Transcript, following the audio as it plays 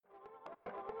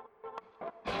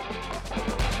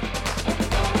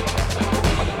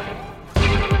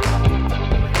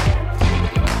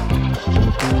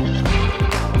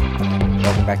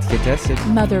back to Kid Tested.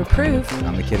 Mother approved.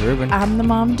 I'm the Kid Ruben. I'm the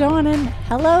mom Dawning.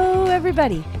 Hello,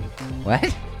 everybody. What?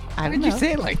 I Why don't did you know.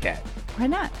 say it like that? Why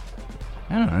not?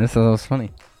 I don't know. This was funny.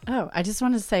 Oh, I just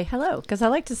wanted to say hello because I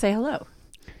like to say hello.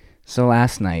 So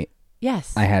last night,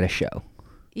 Yes. I had a show.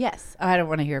 Yes. I don't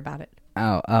want to hear about it.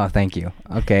 Oh, thank you.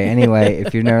 Okay. Anyway,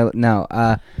 if you've never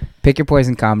Pick Your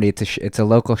Poison Comedy. It's a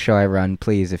local show I run.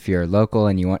 Please, if you're local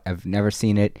and I've never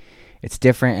seen it. It's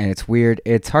different and it's weird.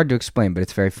 It's hard to explain, but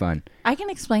it's very fun. I can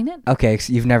explain it. Okay,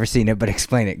 you've never seen it, but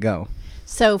explain it. Go.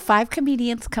 So 5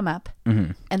 comedians come up,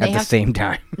 Mm-hmm. and At they the have same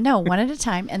time. no, one at a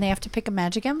time, and they have to pick a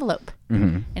magic envelope.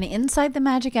 Mm-hmm. And inside the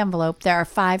magic envelope, there are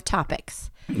 5 topics,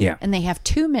 Yeah. and they have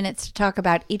 2 minutes to talk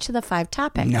about each of the 5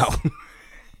 topics. No.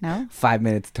 No. 5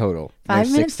 minutes total. 5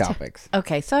 There's minutes. 6 topics.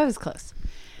 Okay, so I was close.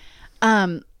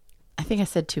 I think I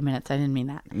said 2 minutes. I didn't mean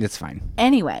that. It's fine.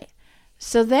 Anyway,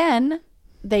 so then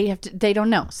they don't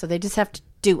know, so they just have to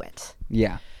do it.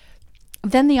 Yeah.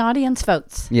 Then the audience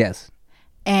votes, Yes.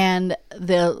 and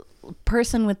the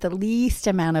person with the least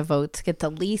amount of votes get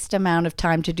the least amount of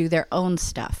time to do their own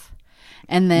stuff.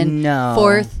 And then No.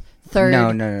 fourth, third,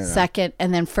 No. second,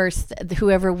 and then first,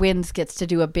 whoever wins gets to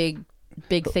do a big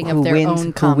thing of their own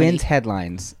Who comedy. wins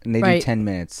headlines, and they Right. do 10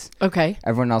 minutes. Okay.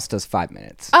 Everyone else does 5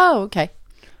 minutes. Oh, okay.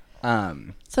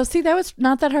 So See, that was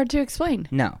not that hard to explain.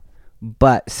 no.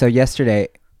 But, so yesterday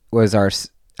was our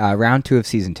round 2 of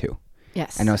season 2.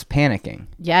 Yes. And I was panicking.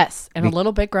 Yes, and a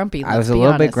little bit grumpy. I was let's a be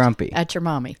little bit honest, grumpy. at your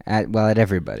mommy. At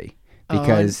everybody.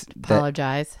 Because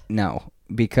apologize.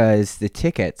 because the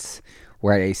tickets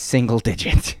were at a single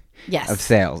digit Yes. of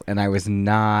sales, and I was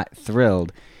not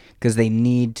thrilled because they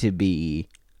need to be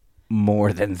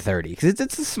more than 30 because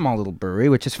it's a small little brewery,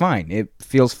 which is fine. It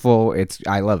feels full.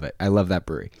 I love it. I love that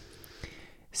brewery.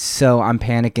 So I'm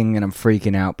panicking and I'm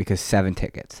freaking out because 7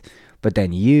 tickets. But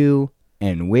then you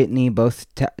and Whitney both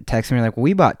text me like, well,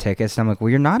 we bought tickets. And I'm like, well,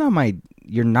 you're not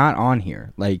on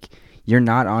here. Like, you're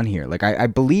not on here. Like, I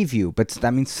believe you, but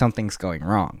that means something's going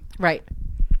wrong. Right.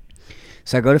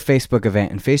 So I go to Facebook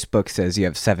event, and Facebook says you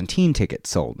have 17 tickets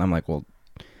sold. And I'm like, well,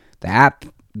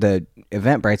 the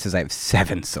Eventbrite says I have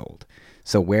 7 sold.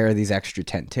 So where are these extra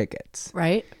 10 tickets?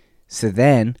 Right. So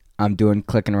then I'm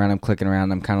clicking around.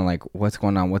 I'm kind of like, what's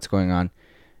going on?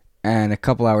 And a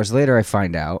couple hours later, I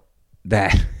find out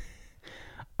that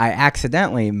I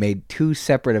accidentally made 2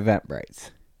 separate Eventbrites.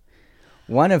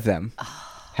 One of them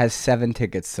has 7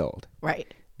 tickets sold.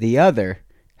 Right. The other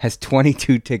has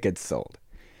 22 tickets sold.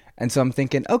 And so I'm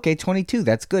thinking, okay, 22,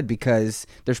 that's good because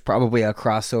there's probably a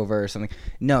crossover or something.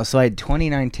 No, so I had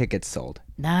 29 tickets sold.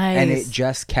 Nice. And it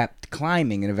just kept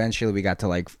climbing, and eventually we got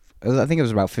to I think it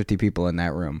was about 50 people in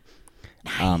that room.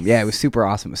 Nice. Yeah, it was super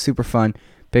awesome. It was super fun.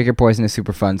 Pick Your Poison is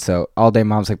super fun. So all day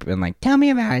mom's been like, tell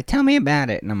me about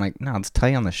it. And I'm like, no, let's tell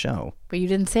you on the show. But you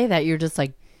didn't say that. You're just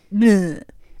like, nah.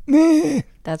 Meh.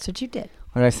 That's what you did.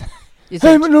 What did I say? You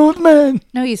said, I'm an old man.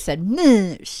 no, you said,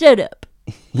 nah, shut up.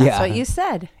 That's Yeah. what you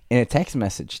said. In a text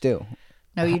message, too.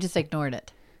 No, you just ignored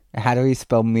it. How do we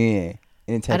spell me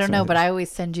in a text I don't know, message? but I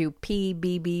always send you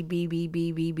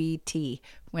PBBBBBBBT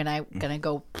when I'm going to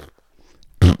go.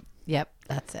 Yep,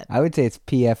 that's it. I would say it's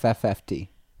PFFFT.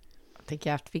 I think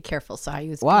you have to be careful. So I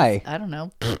use. Why? I don't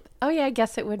know. Oh, yeah, I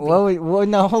guess it would be. Well,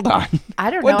 no, hold on. I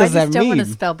don't What know. does I just that don't want to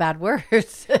mean? spell bad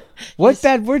words. What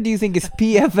bad word do you think is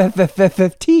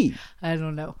PFFFFT? I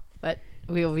don't know, but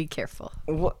we will be careful.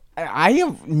 What? I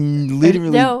have literally...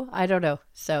 No, I don't know.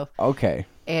 So Okay.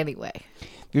 anyway.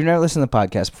 If you've never listened to the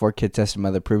podcast before, Kid Tested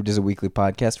Mother Approved is a weekly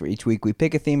podcast where each week we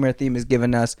pick a theme or a theme is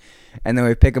given us, and then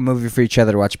we pick a movie for each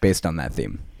other to watch based on that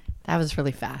theme. That was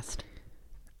really fast.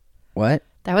 What?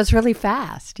 That was really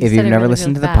fast. If said you've it never really,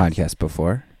 listened really to the fast. podcast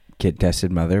before, Kid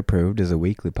Tested Mother Approved is a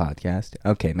weekly podcast.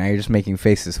 Okay, now you're just making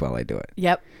faces while I do it.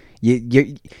 Yep.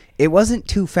 It wasn't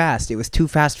too fast. It was too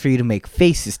fast for you to make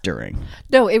faces during.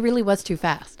 No, it really was too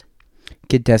fast.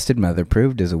 Kid Tested Mother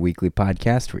Approved is a weekly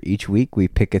podcast where each week we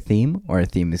pick a theme or a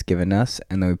theme is given us,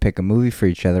 and then we pick a movie for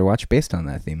each other to watch based on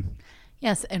that theme.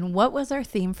 Yes, and what was our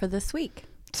theme for this week?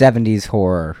 70s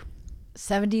horror.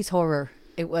 70s horror.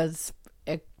 It was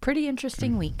a pretty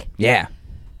interesting week. Yeah.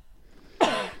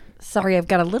 Sorry, I've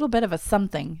got a little bit of a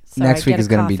something. So Next I week get is a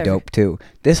going to be cough every- dope too.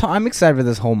 I'm excited for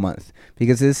this whole month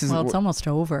because this is Well, it's almost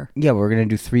over. yeah, we're going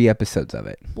to do 3 episodes of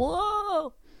it.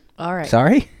 Whoa. All right.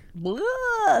 Sorry? Whoa.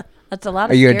 That's a lot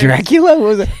of Are you a scary- Dracula? What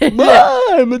was it?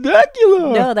 I'm a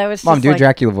Dracula. No, that was Mom, just do a like-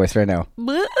 Dracula voice right now.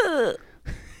 Whoa.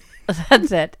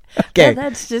 That's it. Okay. No,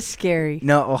 that's just scary.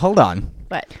 No, well, hold on.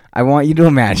 But, I want you to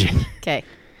imagine. okay.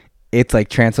 It's like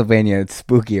Transylvania. It's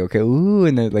spooky, okay? Ooh,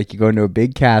 and then like you go into a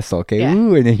big castle, okay? Yeah.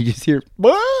 Ooh, and then you just hear,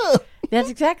 "Whoa!" That's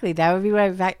exactly. That would be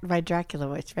my Dracula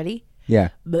voice. Ready? Yeah.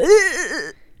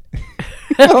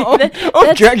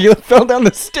 Oh, Dracula fell down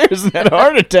the stairs and had a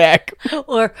heart attack.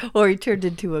 or he turned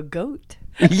into a goat.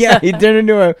 Yeah, he turned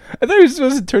into I thought he was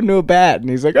supposed to turn into a bat, and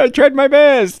he's like, I tried my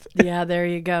best. Yeah, there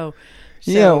you go.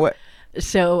 So, Yeah, what?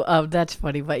 So that's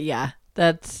funny, but yeah,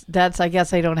 that's. I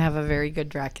guess I don't have a very good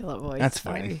Dracula voice. That's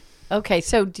Sorry. fine. Okay,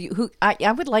 so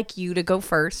I would like you to go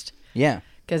first Yeah.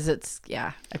 because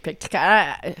I picked.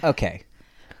 Okay.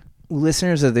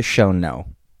 Listeners of the show know,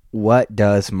 what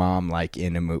does mom like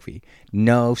in a movie?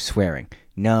 No swearing,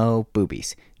 no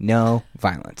boobies, no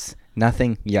violence,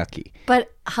 nothing yucky.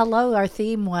 But hello, our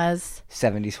theme was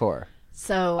 70s horror.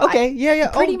 so. Okay, yeah.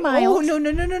 Pretty mild. Oh,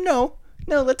 no.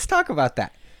 No, let's talk about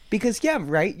that. Because, yeah,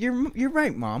 right, you're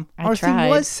right, Mom. Our theme tried.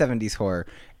 was 70s horror.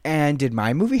 And did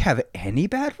my movie have any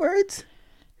bad words?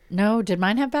 No, did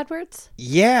mine have bad words?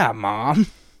 Yeah, Mom.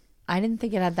 I didn't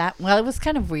think it had that. Well, it was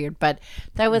kind of weird, but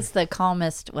that was the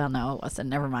calmest. Well, no, it wasn't.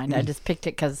 Never mind. I just picked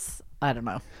it because I don't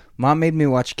know. Mom made me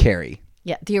watch Carrie.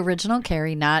 Yeah, the original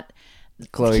Carrie, not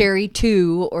Chloe, Carrie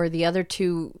 2 or the other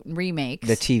two remakes.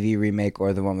 the TV remake,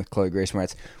 or the one with Chloe Grace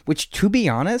Moretz. Which, to be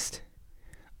honest,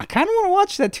 I kind of want to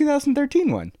watch that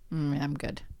 2013 one. I'm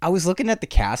good. I was looking at the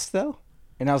cast, though,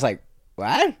 and I was like,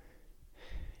 what?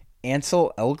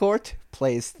 Ansel Elgort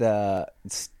plays the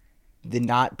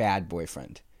not bad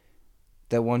boyfriend.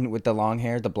 The one with the long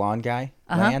hair, the blonde guy.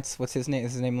 Lance. What's his name?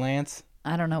 Is his name Lance?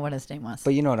 I don't know what his name was.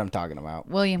 But you know what I'm talking about.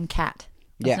 William Cat.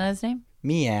 Wasn't Yeah. that his name?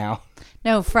 Meow.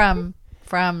 No, from.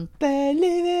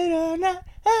 Believe it or not.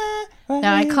 No,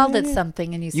 I called it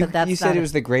something, and you said that's You not said it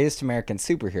was the greatest American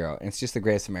superhero, and it's just the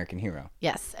greatest American hero.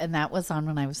 Yes, and that was on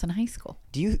when I was in high school.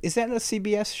 Is that a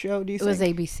CBS show? Do you It think? was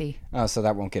ABC. Oh, so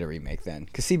that won't get a remake then,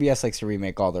 because CBS likes to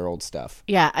remake all their old stuff.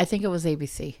 Yeah, I think it was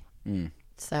ABC.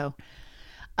 So,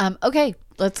 okay,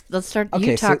 let's start.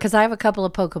 Okay, You talk so- because I have a couple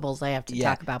of Pokeballs I have to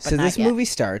talk about. But so not this yet. movie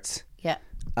starts. Yeah,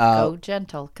 go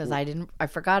gentle because I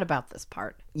forgot about this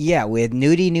part. Yeah, with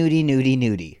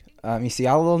nudie. You see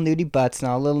all the little nudie butts and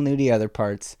all the little nudie other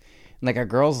parts, in like a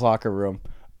girl's locker room,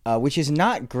 which is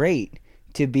not great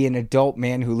to be an adult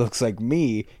man who looks like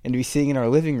me and to be sitting in our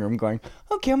living room going,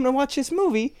 okay, I'm going to watch this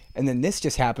movie. And then this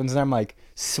just happens and I'm like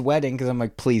sweating because I'm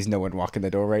like, please no one walk in the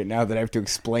door right now that I have to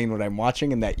explain what I'm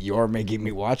watching and that you're making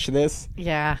me watch this.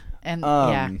 Yeah, and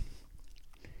yeah,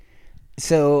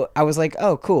 So I was like,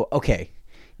 oh, cool. Okay.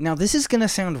 Now this is going to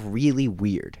sound really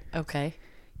weird. okay,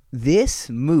 This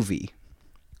movie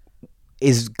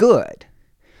is good,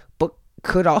 but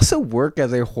could also work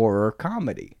as a horror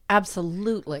comedy.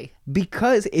 absolutely.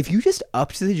 Because if you just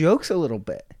upped the jokes a little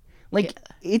bit, like,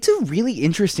 it's a really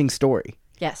interesting story.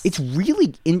 Yes, It's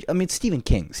really, it's Stephen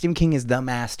King. Stephen King is the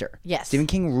master. Yes. Stephen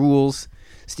King rules.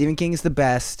 Stephen King is the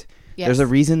best. Yes. There's a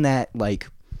reason that, like,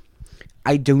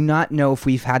 I do not know if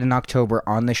we've had an October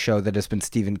on the show that has been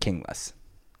Stephen Kingless.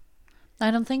 I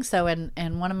don't think so.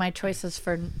 And one of my choices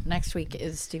for next week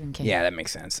is Stephen King. Yeah, that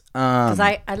makes sense. because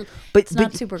But it's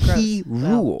not super gross. he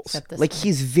Well, rules. except this Like one.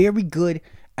 he's very good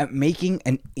at making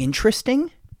an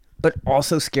interesting, but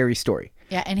also scary story.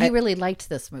 Yeah, and he really liked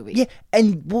this movie. Yeah,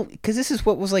 and well, because this is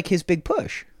what was like his big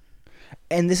push,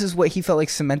 and this is what he felt like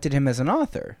cemented him as an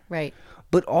author. Right.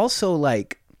 But also,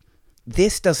 like,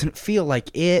 this doesn't feel like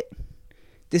it.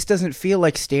 This doesn't feel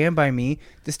like Stand By Me.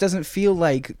 This doesn't feel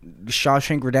like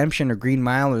Shawshank Redemption or Green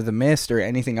Mile or The Mist or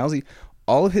anything else.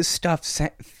 All of his stuff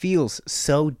feels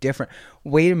so different.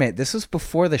 Wait a minute. This was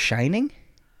before The Shining?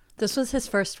 This was his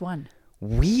first one.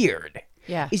 Weird.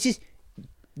 Yeah.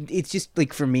 It's just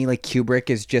like, for me, like, Kubrick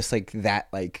is just like that.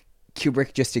 Like,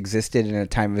 Kubrick just existed in a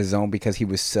time of his own because he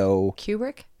was so...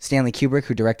 Kubrick? Stanley Kubrick,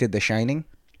 who directed The Shining.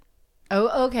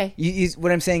 Oh, okay.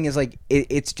 What I'm saying is, like,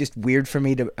 it's just weird for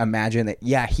me to imagine that,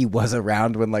 yeah, he was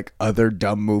around when, like, other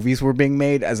dumb movies were being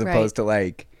made, as opposed to,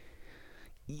 like,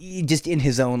 just in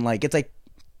his own, like, it's like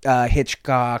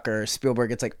Hitchcock or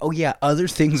Spielberg. It's like, oh, yeah, other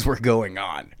things were going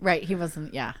on. Right. He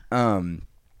wasn't, yeah.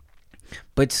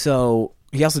 But so,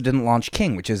 he also didn't launch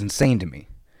King, which is insane to me.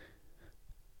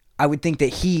 I would think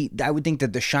that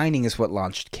The Shining is what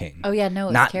launched King. Oh, yeah, no, it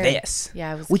was not scary. this.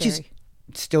 Yeah, it was which scary.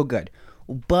 is still good.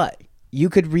 But you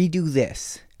could redo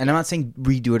this, and I'm not saying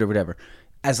redo it or whatever,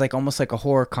 as like almost like a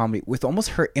horror comedy with almost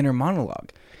her inner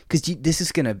monologue. Because this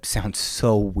is gonna sound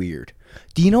so weird.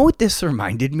 Do you know what this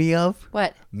reminded me of?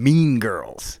 What? Mean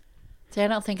Girls. See, I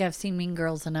don't think I've seen Mean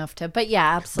Girls enough to, but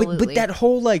yeah, absolutely. But that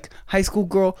whole like high school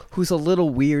girl who's a little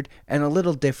weird and a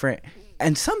little different,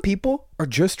 and some people are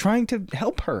just trying to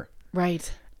help her.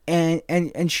 Right.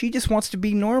 And she just wants to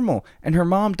be normal, and her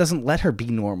mom doesn't let her be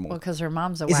normal. Well, because her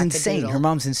mom's a Is insane. wackadoodle. Her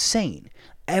mom's insane.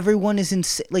 Everyone is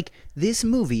insane. Like, this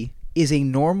movie is a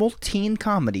normal teen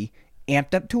comedy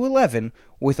amped up to 11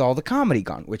 with all the comedy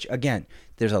gone, which, again,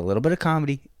 there's a little bit of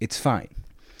comedy. It's fine.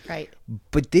 Right.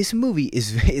 But this movie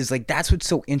is like, that's what's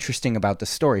so interesting about the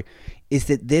story, is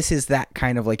that this is that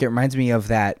kind of like, it reminds me of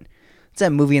that. It's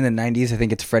that movie in the 90s. I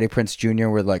think it's Freddie Prinze Jr.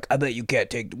 where like, I bet you can't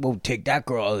take that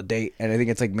girl on a date. And I think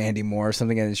it's like Mandy Moore or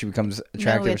something, and then she becomes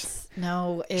attractive.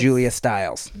 No, it's Julia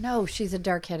Stiles. No, she's a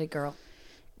dark-headed girl.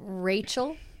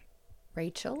 Rachel.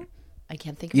 I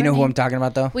can't think of You her know who name. I'm talking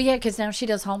about though? Well, yeah, because now she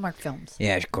does Hallmark films.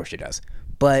 Yeah, of course she does.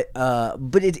 But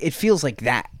it feels like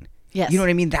that. Yes. You know what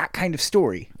I mean? That kind of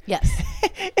story. Yes.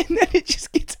 And then it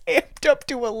just gets amped up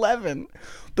to 11.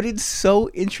 But it's so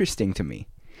interesting to me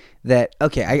that,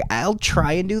 okay, I'll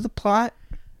try and do the plot.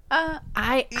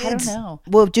 I don't know.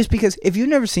 Well, just because if you've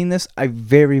never seen this, I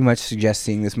very much suggest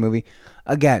seeing this movie.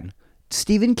 Again,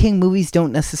 Stephen King movies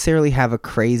don't necessarily have a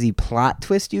crazy plot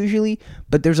twist usually,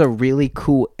 but there's a really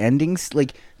cool ending.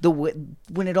 Like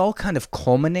when it all kind of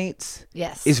culminates,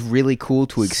 Yes. is really cool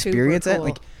to Super experience it. cool.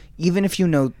 Like even if you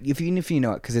know it,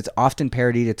 because it's often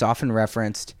parodied, it's often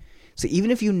referenced. So even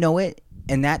if you know it,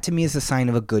 and that to me is a sign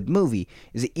of a good movie,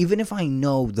 is that even if I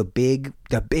know the big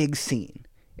scene,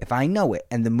 if I know it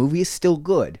and the movie is still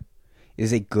good, it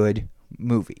is a good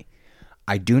movie.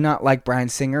 I do not like Bryan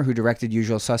Singer, who directed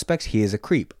Usual Suspects. He is a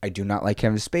creep. I do not like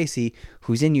Kevin Spacey,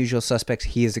 who's in Usual Suspects.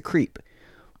 He is a creep.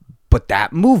 But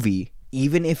that movie,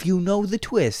 even if you know the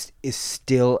twist, is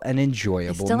still an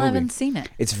enjoyable movie. I still haven't seen it.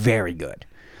 It's very good.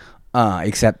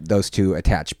 Except those two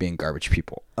attached being garbage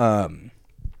people.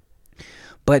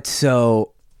 But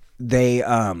so they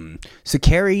so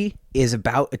Carrie is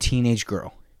about a teenage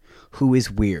girl who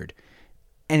is weird.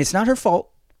 And it's not her fault.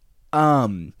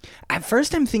 At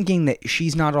first I'm thinking that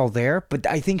she's not all there, but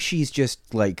I think she's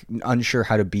just like unsure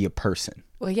how to be a person.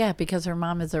 Well, yeah, because her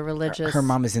mom is a religious. Her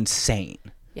mom is insane.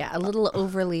 Yeah, a little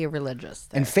overly religious.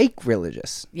 There. And fake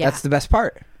religious. Yeah. That's the best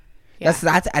part. Yeah.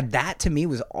 That to me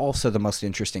was also the most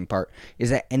interesting part, is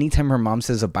that anytime her mom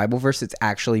says a Bible verse, it's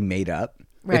actually made up.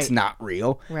 Right. It's not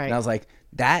real. Right. And I was like,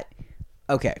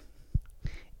 okay.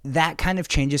 That kind of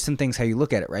changes some things how you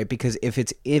look at it, right? Because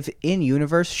if in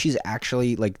universe she's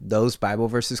actually like those Bible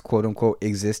verses, quote unquote,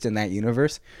 exist in that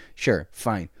universe, sure,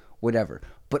 fine, whatever.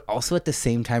 But also at the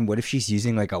same time, what if she's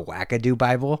using like a wackadoo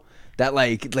Bible that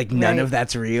like none Right. of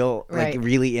that's real, like Right.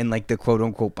 really in like the quote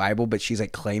unquote Bible, but she's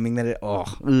like claiming that it.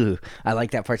 I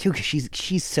like that part too because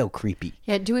she's so creepy.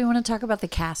 Yeah, do we want to talk about the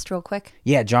cast real quick?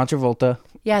 Yeah, John Travolta.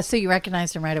 Yeah, so you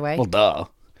recognized him right away? Well, duh.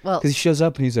 Well, Because he shows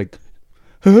up and he's like,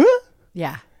 huh?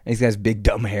 yeah. And he's got his big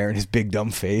dumb hair and his big dumb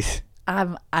face.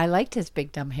 I liked his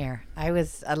big dumb hair. I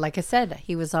was, like I said,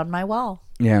 he was on my wall.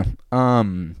 Yeah.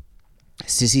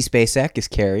 Sissy Spacek is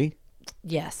Carrie.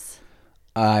 Yes.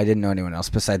 I didn't know anyone else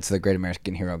besides the Great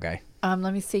American Hero guy.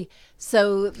 Let me see.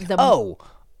 So the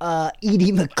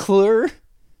Edie McClure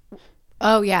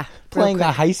oh yeah, playing real a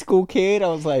quick. high school kid. I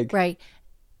was like, Right.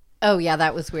 Oh yeah,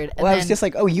 that was weird. And well, I was then- just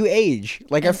like, oh, you age.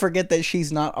 Like, I forget that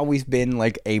she's not always been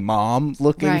like a mom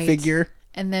looking Right. figure.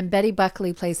 And then Betty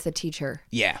Buckley plays the teacher.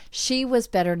 Yeah. She was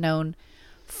better known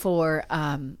for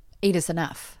Eight Is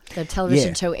Enough, the television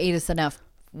Yeah. show Eight Is Enough,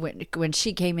 when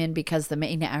she came in because the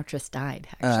main actress died,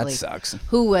 actually. That sucks.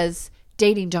 Who was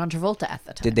dating John Travolta at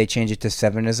the time. Did they change it to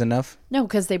 7 is enough? No,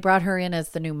 because they brought her in as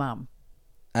the new mom.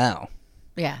 Oh.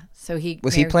 Yeah, so he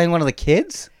Was he married- playing one of the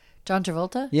kids? John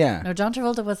Travolta? Yeah. No, John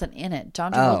Travolta wasn't in it.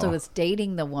 John Travolta Oh. was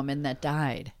dating the woman that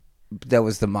died, That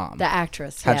was the mom. the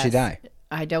actress. How'd she yes. die?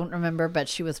 I don't remember, but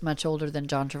she was much older than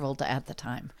John Travolta at the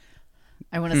time.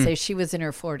 I want to say she was in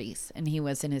her 40s and he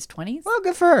was in his 20s. Well,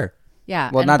 good for her.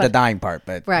 Yeah. Well, and- not the but- dying part,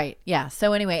 but Right. Yeah.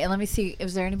 So anyway, and let me see.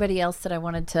 Is there anybody else that I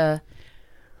wanted to?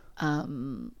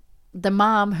 The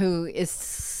mom, who is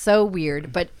so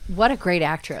weird, but what a great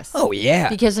actress. oh yeah.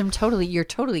 Because you're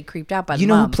totally creeped out by the You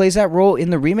know mom. who plays that role in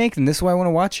the remake, and this is why I want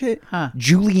to watch it? Huh.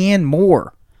 Julianne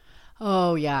Moore.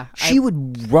 Oh yeah. She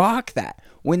would rock that.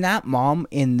 When that mom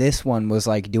in this one was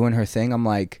like doing her thing, I'm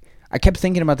like, I kept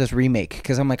thinking about this remake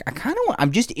because I'm like, I kind of want.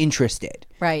 I'm just interested.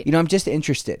 Right. You know, I'm just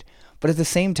interested. But at the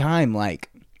same time, like,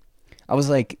 I was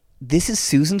like, this is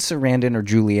Susan Sarandon or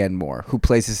Julianne Moore who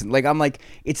plays this. Like, I'm like,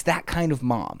 it's that kind of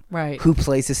mom, Right. Who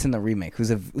plays this in the remake? Who's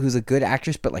a good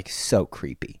actress, but like so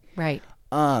creepy. Right.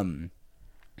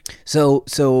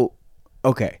 So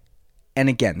okay, and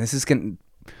again, this is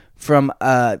from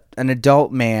an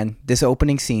adult man. This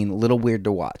opening scene, a little weird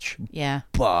to watch, Yeah.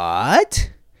 but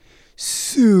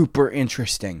super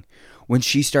interesting when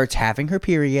she starts having her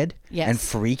period Yes. and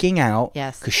freaking out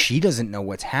Yes. because she doesn't know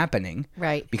what's happening,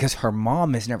 Right. because her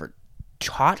mom has never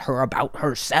taught her about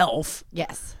herself.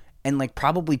 Yes. and like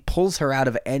probably pulls her out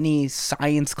of any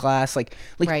science class. Like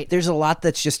Right. there's a lot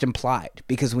that's just implied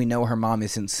because we know her mom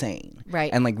is insane.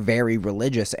 Right. And like very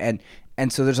religious. And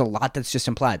so there's a lot that's just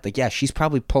implied. Like, yeah, she's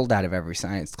probably pulled out of every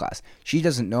science class. She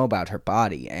doesn't know about her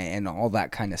body and all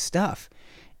that kind of stuff.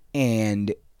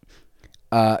 And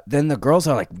then the girls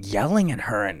are like yelling at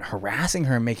her and harassing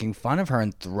her and making fun of her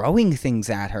and throwing things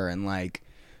at her. And like,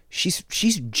 she's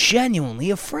genuinely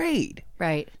afraid.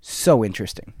 Right. So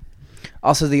interesting.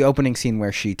 Also, the opening scene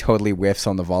where she totally whiffs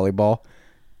on the volleyball,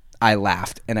 I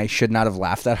laughed, and I should not have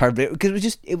laughed that hard,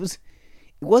 because it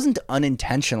wasn't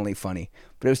unintentionally funny,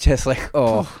 but it was just like,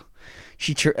 oh,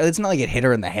 it's not like it hit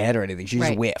her in the head or anything. She just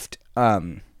Right. whiffed.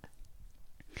 And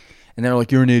they're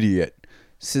like, you're an idiot.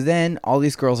 So then all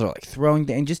these girls are like throwing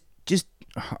and just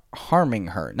harming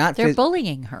her. They're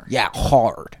bullying her. Yeah,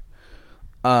 hard.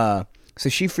 So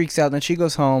she freaks out, and then she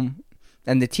goes home.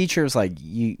 And the teacher's like,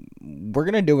 we're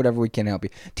going to do whatever we can to help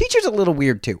you. Teacher's a little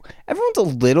weird, too. Everyone's a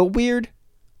little weird.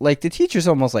 Like, the teacher's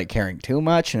almost, like, caring too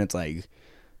much. And it's like,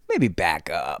 maybe back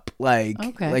up. Like,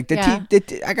 Okay, like yeah.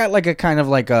 I got, like, a kind of,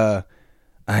 like, a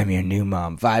I'm your new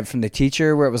mom vibe from the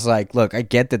teacher. Where it was like, look, I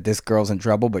get that this girl's in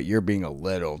trouble, but you're being a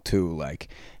little too, like,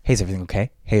 hey, is everything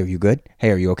okay? Hey, are you good? Hey,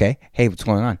 are you okay? Hey, what's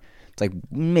going on? It's like,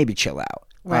 maybe chill out.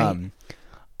 Right.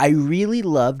 I really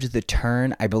loved the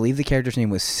turn. I believe the character's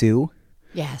name was Sue.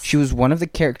 Yes. She was one of the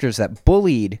characters that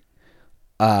bullied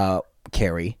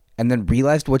Carrie and then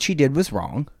realized what she did was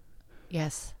wrong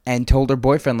Yes. and told her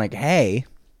boyfriend, like, hey,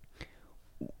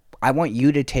 I want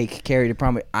you to take Carrie to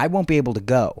prom. I won't be able to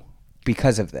go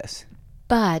because of this.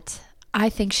 But I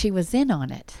think she was in on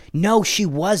it No, she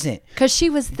wasn't. because she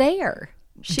was there.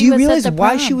 Do you was at realize the why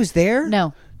prom. she was there?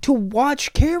 No. To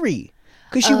watch Carrie.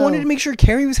 Because she wanted to make sure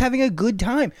Carrie was having a good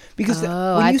time. Because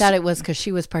Oh, I thought it was because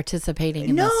she was participating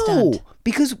in the No, stunt.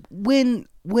 because when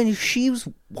she was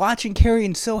watching Carrie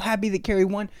and so happy that Carrie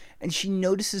won, and she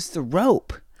notices the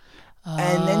rope,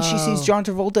 and then she sees John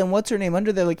Travolta and what's her name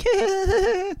under there, like,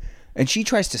 and she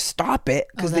tries to stop it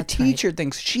because the that's right. teacher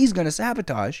thinks she's going to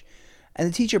sabotage, and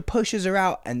the teacher pushes her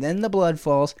out, and then the blood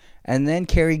falls, and then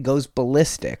Carrie goes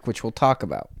ballistic, which we'll talk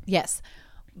about. Yes.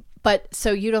 But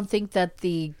so you don't think that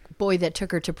the boy that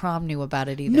took her to prom knew about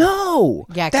it either? No,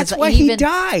 Yeah, 'cause that's why he even-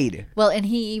 died. Well, and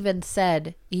he even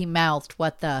said, he mouthed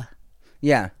what the...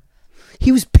 Yeah,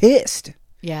 he was pissed.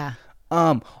 Yeah.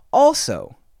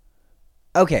 Also,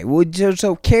 okay, well,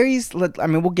 so Carrie's, I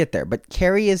mean, we'll get there, but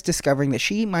Carrie is discovering that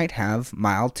she might have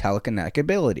mild telekinetic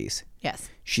abilities. Yes.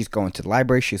 She's going to the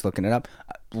library, she's looking it up.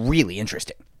 Really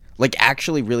interesting. Like,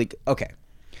 actually, really, okay.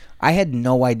 I had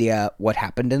no idea what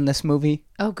happened in this movie.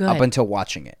 Oh, good. Up until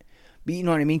watching it. But you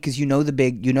know what I mean? Because you know the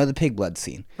pig blood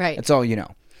scene. Right. That's all you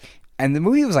know. And the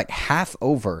movie was like half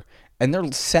over, and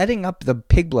they're setting up the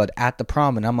pig blood at the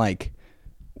prom, and I'm like,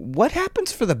 what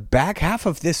happens for the back half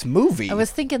of this movie? I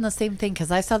was thinking the same thing because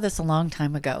I saw this a long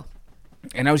time ago.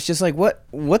 And I was just like,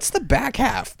 what's the back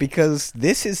half? Because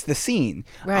this is the scene.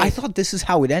 Right. I thought this is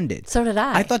how it ended. So did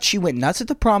I. I thought she went nuts at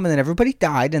the prom, and then everybody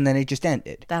died, and then it just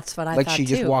ended. That's what I like thought she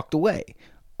just too. walked away.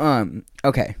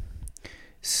 Okay.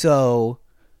 So,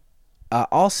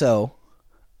 also,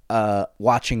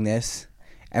 watching this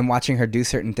and watching her do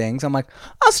certain things, I'm like,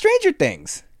 oh, Stranger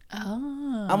Things.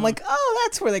 Oh. I'm like, oh,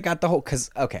 that's where they got the whole. Because,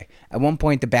 okay, at one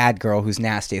point, the bad girl who's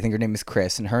nasty, I think her name is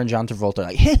Chris, and her and John Travolta are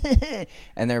like,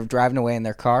 and they're driving away in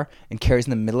their car, and Carrie's in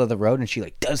the middle of the road, and she,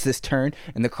 like, does this turn,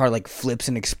 and the car, like, flips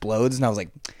and explodes, and I was like,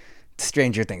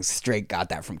 Stranger Things straight got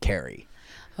that from Carrie.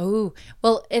 Oh.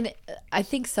 Well, and I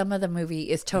think some of the movie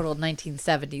is total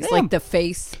 1970s. Yeah. Like the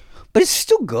face. But it's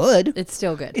still good. It's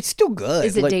still good. It's still good.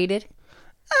 Is it Like, dated?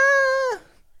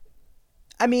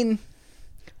 I mean,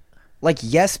 like,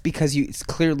 yes, because it's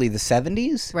clearly the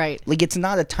 70s. Right. Like, it's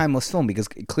not a timeless film because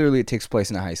clearly it takes place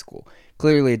in a high school.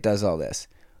 Clearly it does all this.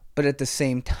 But at the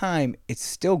same time, it's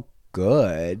still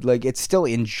good. Like, it's still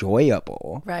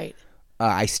enjoyable. Right.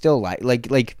 I still like,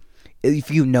 if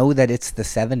you know that it's the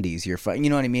 70s, you're fine. You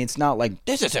know what I mean? It's not like,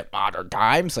 this isn't modern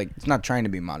times. Like, it's not trying to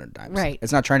be modern times. Right.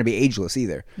 It's not trying to be ageless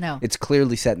either. No. It's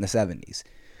clearly set in the 70s.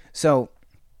 So,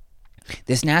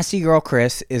 this nasty girl,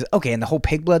 Chris, is, okay, and the whole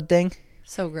pig blood thing.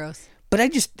 So gross. But I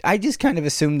just kind of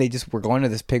assumed they just were going to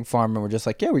this pig farm and were just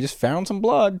like, yeah, we just found some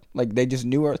blood. Like, they just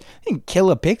knew her. They didn't kill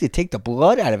a pig to take the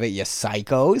blood out of it, you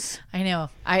psychos. I know.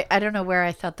 I don't know where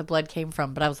I thought the blood came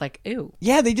from, but I was like, ew.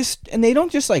 Yeah, they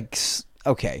don't just like,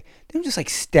 okay, they don't just like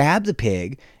stab the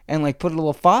pig and like put a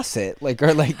little faucet, like,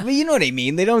 or like, well, you know what I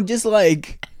mean? They don't just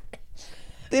like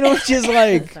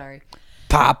Sorry.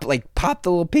 pop the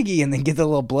little piggy and then get the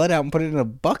little blood out and put it in a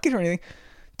bucket or anything.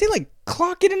 They like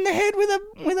clock it in the head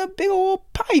with a big old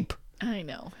pipe. I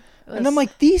know. And I'm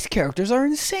like, these characters are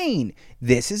insane.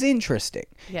 This is interesting.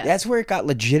 Yes. That's where it got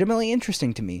legitimately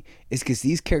interesting to me, is because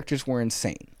these characters were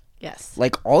insane. Yes.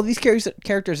 Like, all these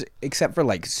characters except for,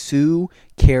 like, Sue,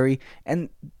 Carrie, and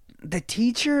the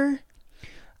teacher.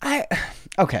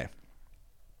 Okay.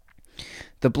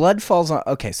 The blood falls on.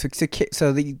 Okay, so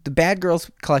the bad girl's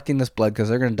collecting this blood because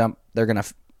they're gonna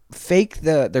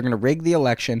rig the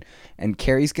election, and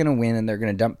Carrie's gonna win, and they're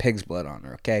gonna dump pig's blood on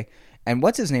her. Okay, and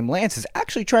what's his name? Lance is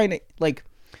actually trying to, like.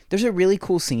 There's a really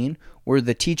cool scene where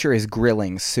the teacher is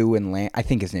grilling Sue and Lance. I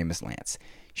think his name is Lance.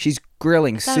 She's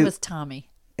grilling Sue. That was Tommy.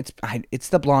 It's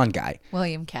the blonde guy.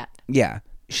 William Cat. Yeah.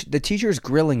 The teacher is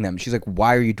grilling them. She's like,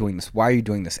 "Why are you doing this? Why are you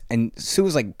doing this?" And Sue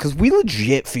was like, "Because we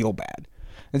legit feel bad."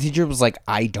 And the teacher was like,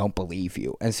 "I don't believe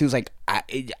you." And Sue was like,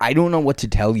 I don't know what to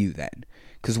tell you then.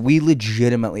 Because we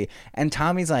legitimately... And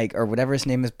Tommy's like, or whatever his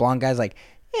name is, blonde guy's like,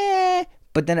 eh.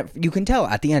 But then you can tell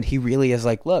at the end, he really is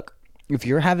like, look, if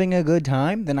you're having a good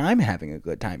time, then I'm having a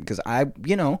good time. Because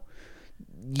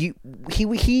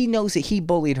he knows that he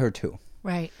bullied her too.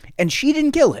 Right. And she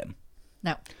didn't kill him.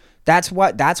 No. That's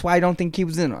why I don't think he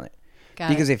was in on it.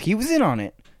 Because it. if he was in on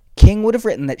it, King would have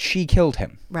written that she killed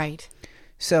him. Right.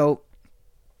 So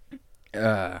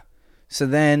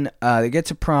then they get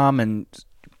to prom, and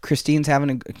Christine's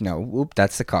having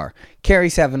that's the car.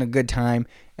 Carrie's having a good time,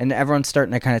 and everyone's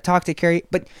starting to kind of talk to Carrie.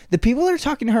 But the people that are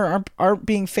talking to her aren't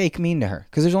being fake mean to her,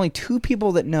 because there's only two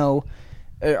people that know,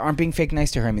 aren't being fake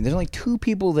nice to her. I mean, there's only two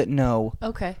people that know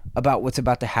about what's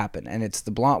about to happen, and it's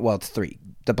the blonde. Well, it's three: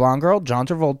 the blonde girl, John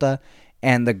Travolta,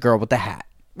 and the girl with the hat.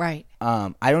 Right.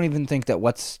 I don't even think that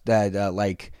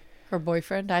her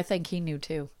boyfriend. I think he knew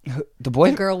too. The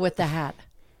boy, the girl with the hat.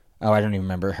 Oh, I don't even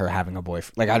remember her having a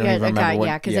boyfriend. Like, I don't even remember.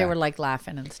 Guy, because they were like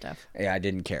laughing and stuff. Yeah, I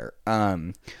didn't care.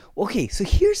 Okay, so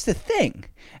here's the thing,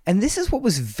 and this is what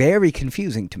was very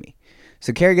confusing to me.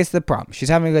 So Carrie gets to the prom. She's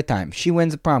having a good time. She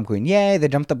wins the prom queen. Yay! They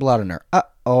dumped the blood on her.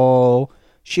 Uh-oh.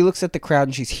 She looks at the crowd,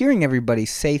 and she's hearing everybody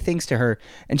say things to her,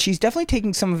 and she's definitely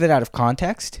taking some of it out of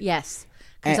context. Yes,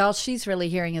 because all she's really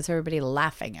hearing is everybody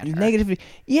laughing at her. Negatively.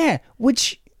 Yeah,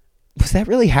 which... Was that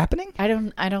really happening? I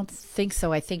don't think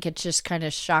so. I think it just kind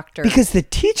of shocked her. Because the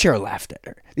teacher laughed at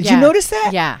her. Did you notice that?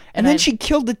 Yeah. And then she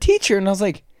killed the teacher, and I was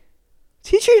like,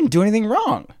 teacher didn't do anything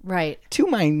wrong. Right. To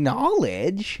my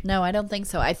knowledge. No, I don't think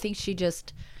so. I think she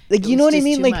just... Like, you know what I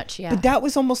mean? Like, much, yeah. But that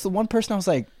was almost the one person I was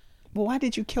like, well, why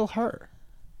did you kill her?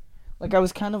 Like, I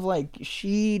was kind of like,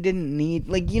 she didn't need...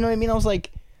 Like, you know what I mean? I was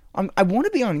like, I want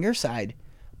to be on your side,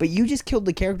 but you just killed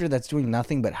the character that's doing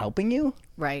nothing but helping you?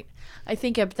 Right. I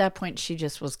think at that point she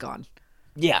just was gone.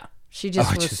 Yeah. She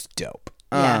just was just dope.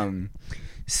 Yeah.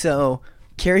 So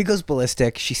Carrie goes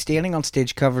ballistic. She's standing on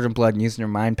stage covered in blood and using her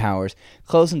mind powers,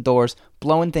 closing doors,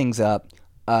 blowing things up,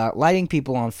 lighting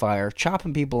people on fire,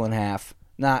 chopping people in half.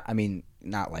 Not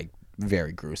like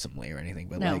very gruesomely or anything,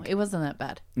 but no, it wasn't that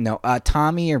bad. No,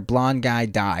 Tommy or blonde guy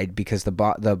died because the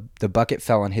bucket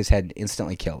fell on his head and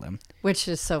instantly killed him. Which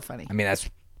is so funny. I mean,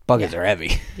 buckets are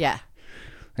heavy. Yeah.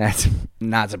 That's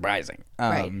not surprising.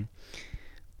 Right.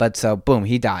 But so boom,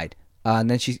 he died. And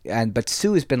then but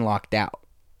Sue has been locked out.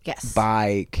 Yes.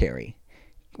 By Carrie.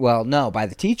 Well, no, by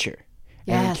the teacher.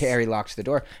 Yes. And then Carrie locks the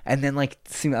door. And then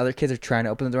some other kids are trying to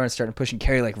open the door and starting to push, and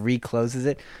Carrie recloses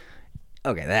it.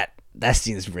 Okay, that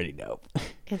scene is pretty dope.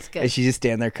 It's good. And she's just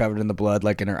standing there covered in the blood,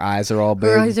 and her eyes are all big.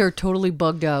 Her eyes are totally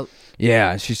bugged out.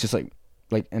 Yeah, she's just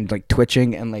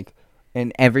twitching, and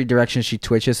in every direction she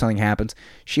twitches, something happens.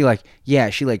 She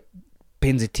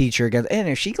pins a teacher against,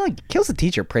 and she kills the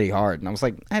teacher pretty hard. And I was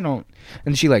like, I don't.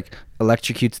 And she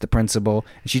electrocutes the principal,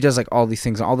 and she does all these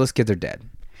things. And all those kids are dead.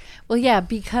 Well, yeah,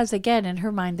 because again, in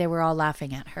her mind, they were all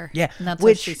laughing at her. Yeah, and that's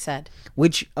what she said.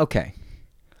 Which okay,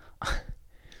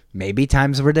 maybe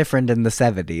times were different in the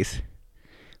 70s,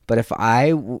 but if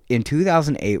in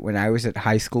 2008 when I was at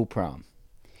high school prom,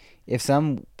 if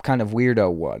some kind of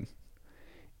weirdo won,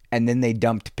 and then they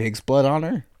dumped pig's blood on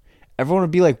her, everyone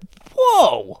would be like,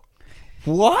 whoa,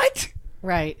 what?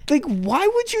 Right. Why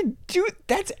would you do it?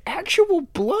 That's actual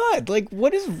blood.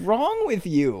 What is wrong with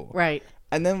you? Right.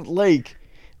 And then,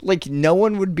 no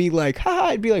one would be like, haha.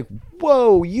 I'd be like,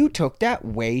 whoa, you took that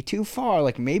way too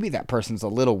far. Maybe that person's a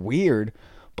little weird,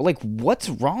 but, what's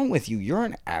wrong with you? You're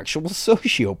an actual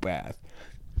sociopath.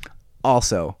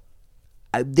 Also,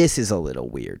 this is a little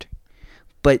weird.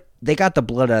 But they got the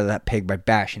blood out of that pig by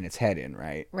bashing its head in,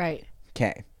 right? Right.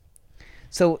 Okay.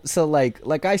 So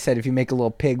like I said, if you make a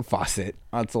little pig faucet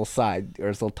on its little side or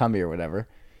its little tummy or whatever,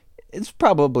 it's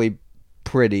probably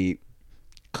pretty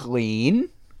clean.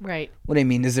 Right. What I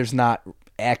mean is there's not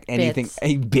any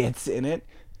bits in it.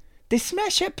 They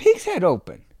smash that pig's head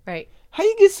open. Right. How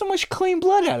you get so much clean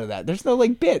blood out of that? There's no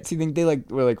like bits. You think they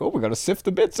were like, oh, we gotta sift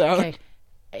the bits out? Okay.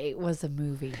 It was a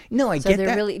movie. No, I So get there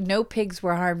that. really no pigs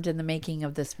were harmed in the making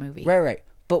of this movie. Right.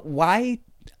 But why?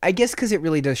 I guess because it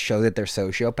really does show that they're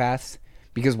sociopaths.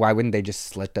 Because why wouldn't they just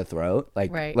slit the throat?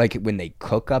 Like when they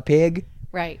cook a pig?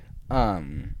 Right.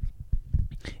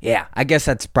 Yeah, I guess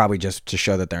that's probably just to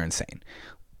show that they're insane.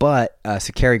 But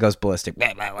so Carrie goes ballistic.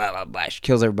 Blah, blah, blah, blah, blah. She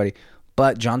kills everybody.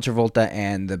 But John Travolta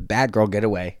and the bad girl get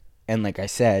away. And like I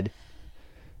said,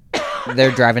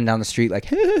 they're driving down the street like,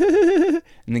 and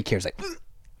then Carrie's like,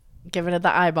 Giving it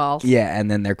the eyeballs. yeah, and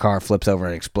then their car flips over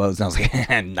and explodes. And I was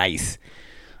like, nice.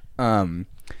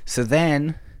 So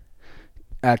then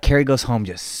Carrie goes home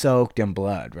just soaked in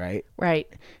blood, right? Right.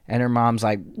 And her mom's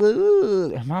like,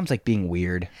 "Woo." Her mom's like being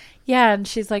weird. Yeah, and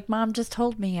she's like, Mom just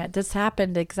told me this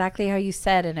happened exactly how you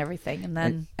said and everything. And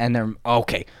then And they're,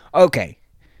 okay.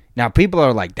 Now people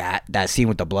are like, that scene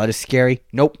with the blood is scary.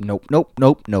 Nope.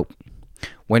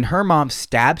 When her mom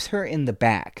stabs her in the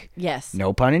back, yes.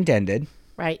 no pun intended.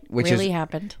 Right. Which really is-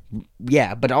 happened.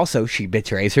 Yeah, but also she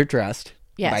betrays her trust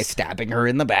Yes. by stabbing her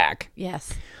in the back.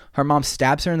 Yes. Her mom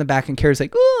stabs her in the back, and Carrie's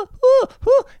like,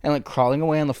 and like crawling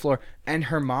away on the floor. And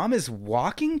her mom is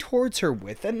walking towards her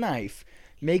with a knife,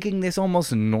 making this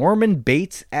almost Norman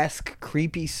Bates-esque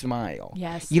creepy smile.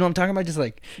 Yes. You know what I'm talking about? Just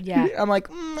like, Yeah. I'm like,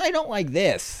 I don't like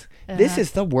this. This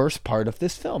is the worst part of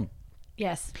this film.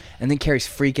 Yes. And then Carrie's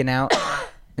freaking out,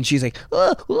 and she's like,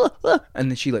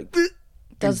 and then she like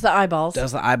Does the eyeballs.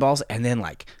 does the eyeballs, and then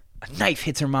like a knife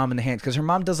hits her mom in the hands because her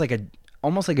mom does like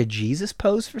almost like a Jesus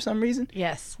pose for some reason.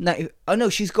 Yes. No,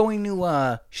 she's going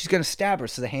to she's gonna stab her,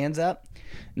 so the hands up,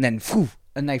 and then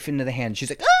a knife into the hand. She's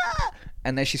like, ah,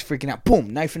 and then she's freaking out. Boom,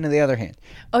 knife into the other hand.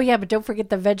 Oh, yeah, but don't forget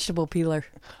the vegetable peeler.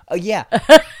 Oh yeah,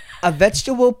 a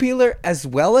vegetable peeler as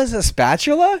well as a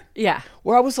spatula. Yeah.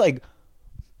 Where I was like,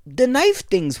 the knife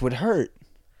things would hurt,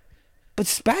 but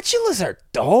spatulas are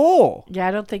dull. Yeah,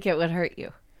 I don't think it would hurt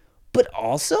you. But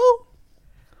also,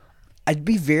 I'd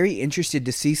be very interested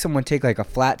to see someone take like a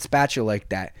flat spatula like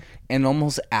that and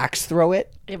almost axe throw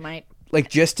it, It might. like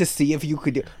just to see if you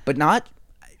could do, but not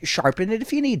sharpen it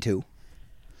if you need to.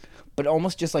 But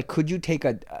almost just like, could you take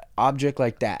a object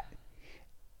like that,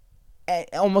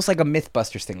 almost like a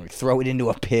MythBusters thing, like throw it into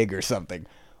a pig or something?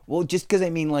 Well, just because I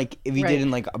mean, like if you Right. did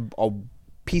in like a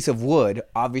piece of wood,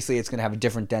 obviously it's gonna have a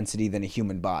different density than a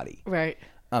human body. Right.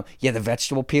 Yeah, the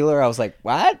vegetable peeler, I was like,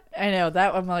 what? I know.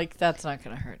 That I'm like, that's not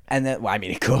going to hurt. And then, well, I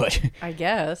mean, it could. I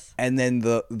guess. And then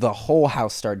the whole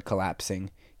house started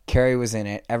collapsing. Carrie was in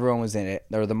it. Everyone was in it.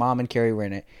 Or the mom and Carrie were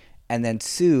in it. And then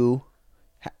Sue,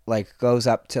 like, goes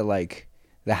up to, like,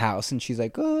 the house. And she's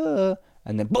like, and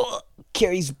then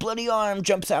Carrie's bloody arm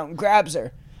jumps out and grabs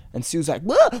her. And Sue's like,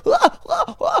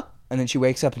 and then she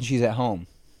wakes up and she's at home.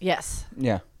 Yes.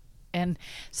 Yeah. And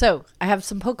so I have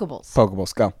some Pokeballs.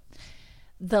 Pokeballs, go.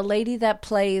 The lady that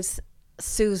plays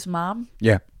Sue's mom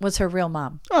Yeah. was her real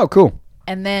mom. Oh, cool.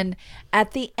 And then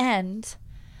at the end,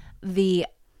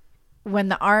 when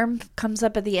the arm comes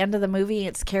up at the end of the movie,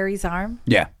 it's Carrie's arm.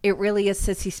 Yeah. It really is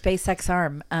Sissy SpaceX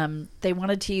arm.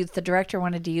 The director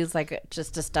wanted to use like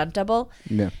just a stunt double.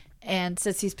 Yeah. And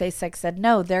Sissy SpaceX said,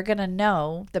 no, they're going to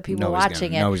know, the people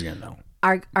watching Nobody's going to know.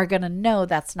 are going to know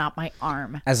that's not my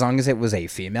arm. As long as it was a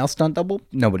female stunt double,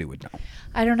 nobody would know.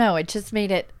 I don't know. It just made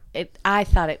it I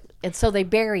thought and so they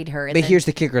buried her. And But then- here's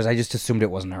the kicker: is I just assumed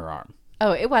it wasn't her arm.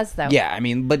 Oh, it was though. Yeah, I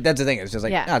mean, but that's the thing. It's just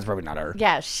like, Yeah. no, it's probably not her.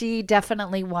 Yeah, she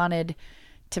definitely wanted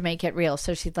to make it real.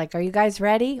 So she's like, "Are you guys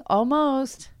ready?"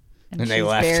 Almost. And they she's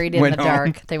left. buried in Went the home.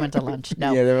 dark. They went to lunch.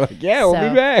 No. Yeah, they're like, yeah, we'll So-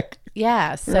 be back.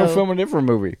 Yeah. We're gonna So film a different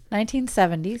movie.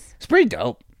 1970s. It's pretty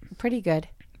dope. Pretty good.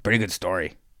 Pretty good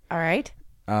story. All right.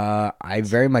 I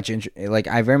very much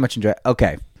enjoy.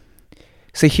 Okay,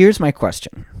 so here's my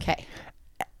question. Okay.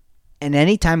 And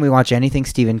anytime we watch anything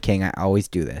Stephen King, I always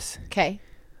do this. Okay.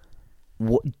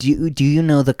 Do you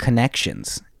know the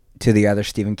connections to the other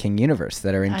Stephen King universe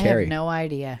that are in I Carrie? have no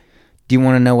idea. Do you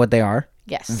want to know what they are?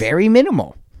 Yes. Very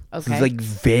minimal. Okay. Like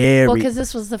very. Well, because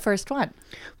this was the first one.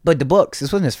 But the books.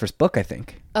 This wasn't his first book, I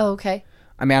think. Oh, okay.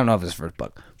 I mean, I don't know if it's his first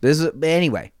book. But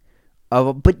anyway.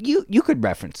 But you could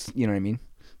reference. You know what I mean?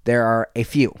 There are a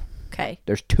few. Okay.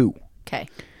 There's two. Okay.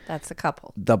 That's a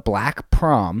couple. The Black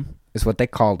Prom is what they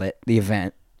called it. The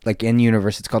event, like in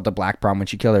universe, it's called the Black Prom when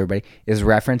she killed everybody. Is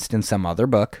referenced in some other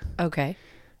book, Okay.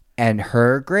 and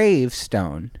her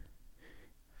gravestone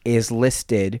is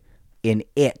listed in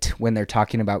it when they're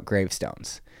talking about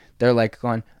gravestones. They're like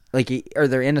going like, or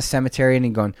they're in a cemetery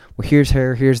and going, well, here's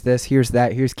her, here's this, here's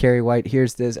that, here's Carrie White,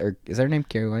 here's this, or is her name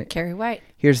Carrie White? Carrie White.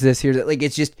 Here's this, here's that. Like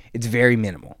it's very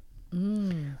minimal.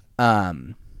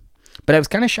 But I was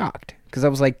kind of shocked because I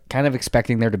was like kind of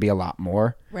expecting there to be a lot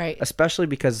more. Right. Especially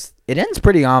because it ends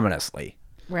pretty ominously.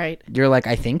 Right. You're like,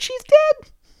 I think she's dead.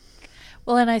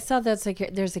 Well, and I saw there's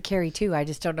a Carrie too. I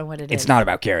just don't know what it is. It's not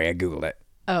about Carrie. I Googled it.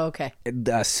 Oh, okay.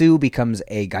 Sue becomes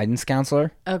a guidance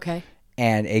counselor. Okay.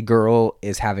 And a girl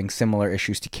is having similar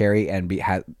issues to Carrie and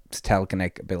has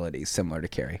telekinetic abilities similar to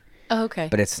Carrie. Oh, okay.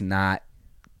 But it's not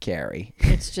Carrie.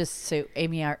 It's just Sue,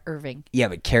 Amy Irving. Yeah,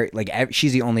 but Carrie, like,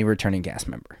 she's the only returning cast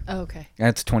member. Oh, okay. And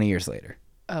that's 20 years later.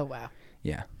 Oh, wow.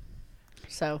 Yeah.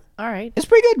 So, all right. It's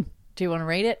pretty good. Do you want to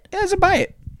rate it? Yeah, it's a buy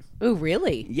it. Oh,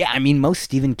 really? Yeah, I mean, most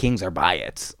Stephen Kings are buy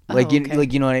it's. Oh, Like, okay.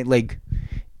 you know what I like.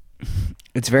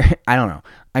 It's very, I don't know.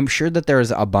 I'm sure that there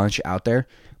is a bunch out there,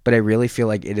 but I really feel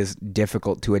like it is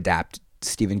difficult to adapt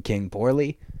Stephen King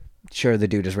poorly. Sure, the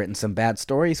dude has written some bad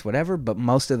stories, whatever, but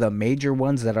most of the major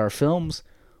ones that are films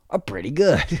are pretty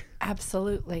good.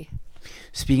 Absolutely.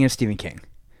 Speaking of Stephen King,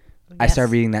 I Yes.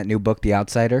 started reading that new book, The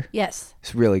Outsider. Yes.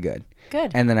 It's really good.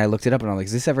 Good. And then I looked it up and I was like,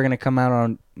 is this ever going to come out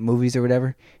on movies or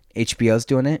whatever? HBO's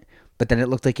doing it. But then it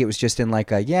looked like it was just in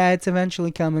like a, yeah, it's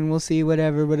eventually coming. We'll see,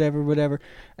 whatever.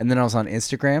 And then I was on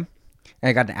Instagram and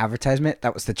I got an advertisement.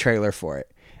 That was the trailer for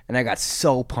it. And I got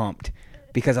so pumped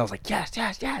because I was like, yes.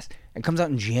 It comes out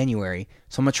in January.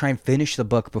 So I'm going to try and finish the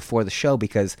book before the show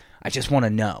because I just want to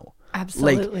know.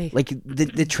 Absolutely. Like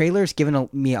the trailer's given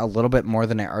me a little bit more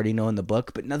than I already know in the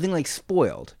book, but nothing like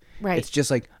spoiled. Right. It's just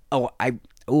like, I'm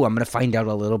going to find out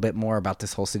a little bit more about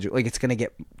this whole situation.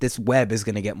 Like this web is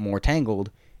going to get more tangled.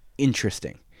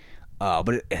 Interesting.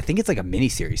 But I think it's like a mini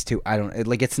series too.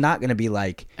 It's not going to be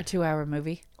like a 2-hour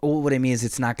movie. what I mean is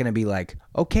it's not going to be like,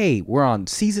 okay, we're on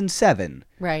season 7.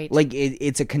 Right. Like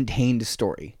it's a contained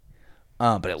story.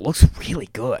 But it looks really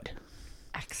good.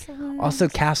 Excellent. Also,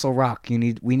 Castle Rock. We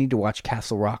need to watch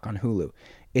Castle Rock on Hulu.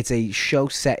 It's a show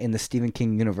set in the Stephen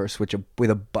King universe,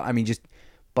 just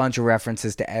bunch of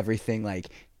references to everything.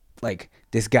 Like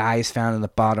this guy is found in the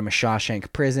bottom of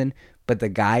Shawshank Prison, but the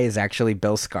guy is actually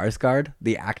Bill Skarsgård,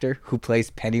 the actor who plays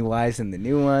Pennywise in the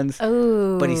new ones.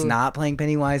 Oh. But he's not playing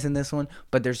Pennywise in this one.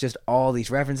 But there's just all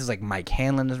these references, like Mike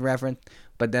Hanlon is referenced,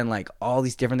 but then like all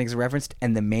these different things are referenced,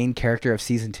 and the main character of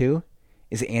season 2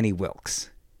 is Annie Wilkes.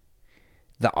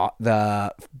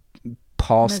 The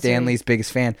Paul Misery. Stanley's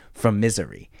biggest fan from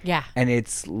Misery. Yeah.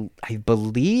 And I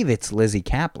believe it's Lizzie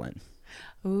Kaplan.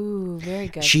 Ooh, very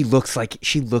good. She looks like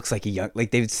a young, like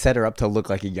they've set her up to look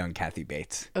like a young Kathy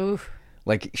Bates. Ooh.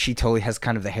 Like she totally has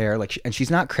kind of the hair, and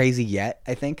she's not crazy yet,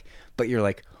 I think, but you're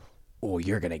like, oh,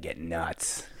 you're going to get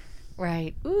nuts.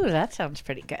 Right. Ooh, that sounds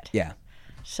pretty good. Yeah.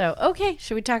 So, okay,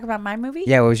 should we talk about my movie?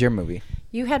 Yeah, what was your movie?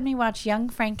 You had me watch Young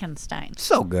Frankenstein,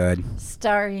 So good.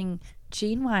 starring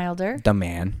Gene Wilder The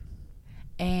Man.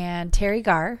 and Terry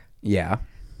Garr, Yeah.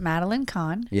 Madeline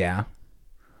Kahn. Yeah.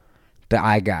 The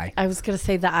eye guy. I was going to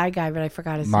say the eye guy, but I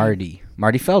forgot his name.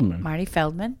 Marty Feldman. Marty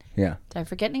Feldman. Yeah. Did I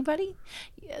forget anybody?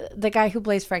 The guy who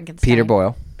plays Frankenstein. Peter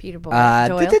Boyle. Peter Boyle.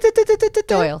 Doyle.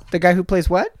 Doyle. The guy who plays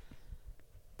what?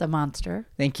 The monster.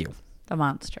 Thank you. The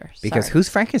monster. Because Sorry. who's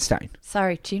Frankenstein?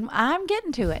 Sorry, Gene. I'm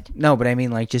getting to it. No, but I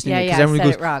mean, like, just Yeah, because I everyone said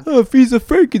goes, it wrong. "Oh, if he's a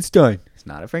Frankenstein." He's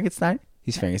not a Frankenstein.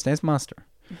 He's Frankenstein's monster.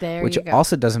 There Which you go.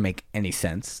 also doesn't make any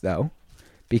sense, though,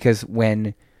 because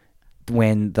when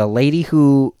the lady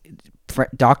who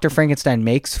Dr. Frankenstein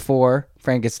makes for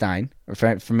Frankenstein, or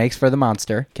makes for the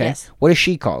monster, okay, Yes. what is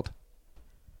she called?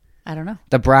 I don't know.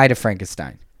 The Bride of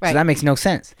Frankenstein. Right. So that makes no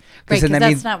sense. Right, then 'cause that that's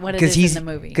means- not what it 'cause is in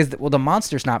the movie. Because the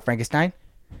monster's not Frankenstein.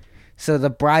 So the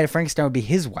Bride of Frankenstein would be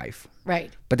his wife.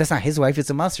 Right. But that's not his wife, it's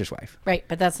the monster's wife. Right.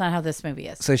 But that's not how this movie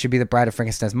is. So it should be the Bride of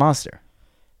Frankenstein's monster.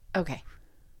 Okay.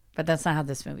 But that's not how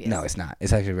this movie is. No, it's not.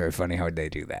 It's actually very funny how they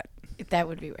do that. That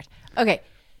would be weird. Okay.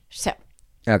 So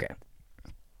Okay.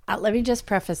 let me just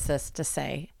preface this to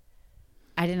say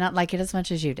I did not like it as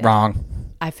much as you did.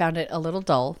 Wrong. I found it a little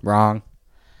dull. Wrong.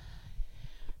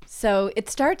 So it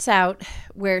starts out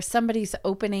where somebody's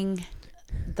opening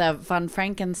the von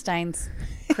Frankenstein's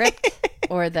crypt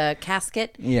or the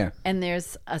casket. Yeah. And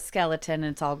there's a skeleton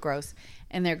and it's all gross.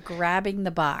 And they're grabbing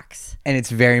the box. And it's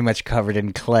very much covered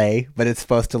in clay, but it's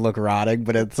supposed to look rotting,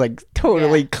 but it's like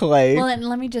totally Yeah. clay. Well, and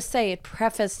let me just say, it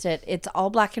prefaced it. It's all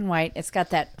black and white. It's got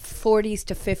that 40s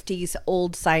to 50s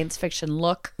old science fiction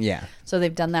look. Yeah. So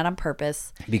they've done that on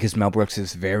purpose. Because Mel Brooks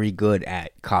is very good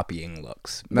at copying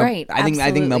looks. Right, I think Mel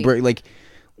absolutely. Brooks, like,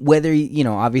 whether,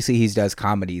 obviously he does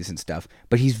comedies and stuff,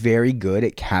 but he's very good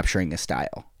at capturing a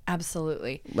style,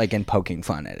 Absolutely. like, and poking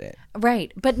fun at it.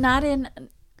 Right. But not in,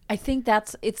 I think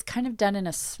it's kind of done in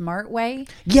a smart way.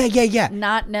 Yeah.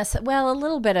 Not necessarily, well, a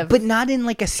little bit of, But not in,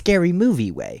 like, a scary movie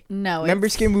way. no. Remember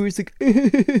it's- scary movies like,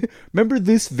 remember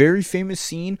this very famous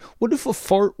scene? What if a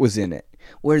fart was in it?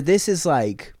 Where this is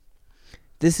like,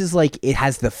 This is like it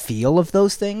has the feel of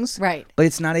those things, Right. But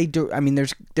it's not I mean,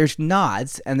 there's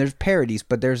nods and there's parodies,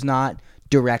 but there's not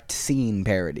direct scene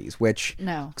parodies. Which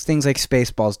No. things like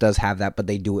Spaceballs does have that, but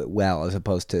they do it well as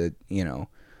opposed to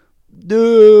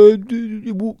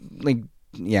like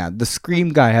the Scream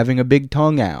guy having a big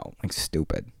tongue out, like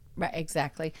stupid. Right,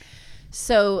 exactly.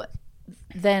 So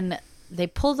then they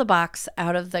pull the box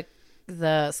out of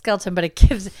the skeleton, but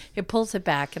it pulls it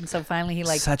back, and so finally he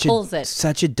pulls it.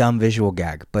 Such a dumb visual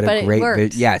gag, but a It great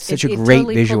works. it's such a It great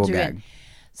totally visual pulled you in. gag.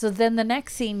 So then the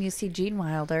next scene, you see Gene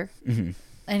Wilder, and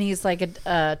he's like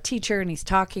a teacher, and he's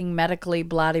talking medically,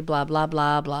 blah blah blah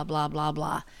blah blah blah blah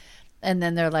blah. And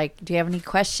then they're like, "Do you have any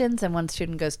questions?" And one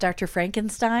student goes, "Dr.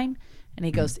 Frankenstein," and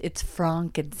he goes, "It's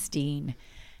Frankenstein."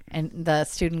 And the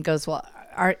student goes, "Well,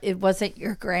 it wasn't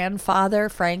your grandfather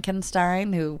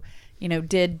Frankenstein who,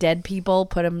 did dead people,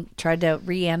 tried to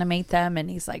reanimate them?" And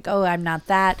he's like, "Oh, I'm not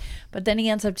that." But then he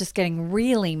ends up just getting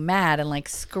really mad and like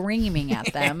screaming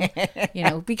at them,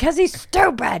 because he's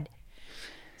stupid.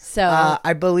 So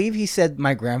I believe he said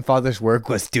my grandfather's work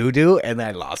was doo-doo, and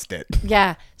I lost it.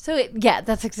 yeah,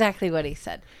 that's exactly what he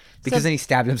said. Because then he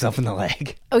stabbed himself in the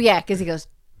leg. Oh yeah, because he goes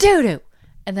doo doo,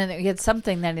 and then he had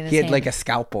something that in his He hand. had like a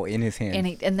scalpel in his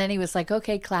hand. and then he was like,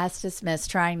 "Okay, class dismissed,"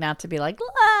 trying not to be like,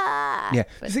 "Ah!" Yeah.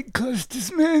 He's like, class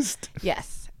dismissed.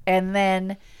 Yes. And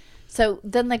then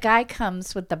the guy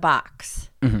comes with the box.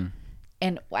 Mm-hmm.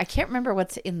 And I can't remember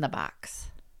what's in the box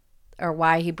or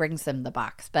why he brings them the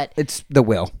box. But It's the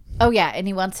will. oh, yeah. And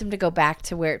he wants him to go back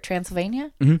to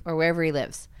Transylvania or wherever he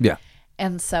lives. Yeah.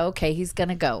 And so, okay, he's going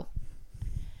to go.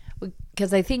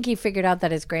 Because I think he figured out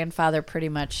that his grandfather pretty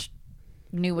much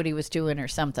knew what he was doing or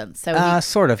something. So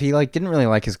sort of. He didn't really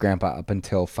like his grandpa up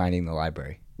until finding the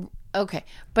library. okay.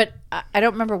 But I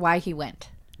don't remember why he went.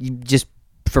 Just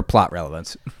for plot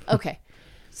relevance. Okay.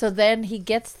 So then he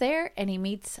gets there and he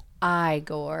meets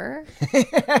Igor.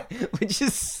 Which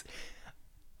is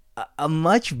a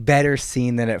much better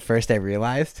scene than at first I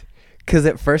realized. Because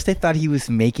at first I thought he was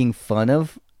making fun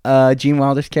of Gene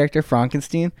Wilder's character,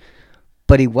 Frankenstein.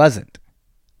 But he wasn't.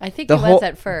 I think he was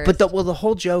at first. But the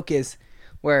whole joke is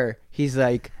where he's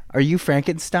like, "Are you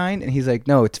Frankenstein?" And he's like,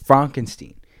 "No, it's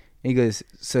Frankenstein." And he goes,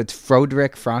 "So it's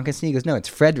Frederick Frankenstein?" He goes, "No, it's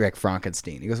Frederick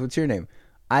Frankenstein." He goes, "What's your name?"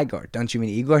 "Igor." "Don't you mean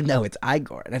Igor?" "No, it's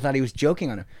Igor." And I thought he was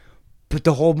joking on him. But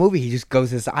the whole movie, he just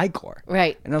goes as Igor.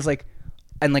 Right. And I was like,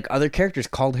 and like other characters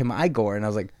called him Igor. And I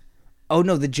was like, oh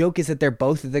no, the joke is that they're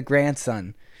both the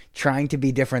grandson trying to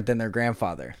be different than their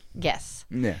grandfather. Yes.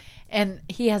 Yeah. And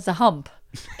he has a hump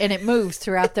and it moves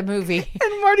throughout the movie.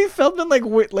 And Marty Feldman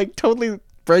like totally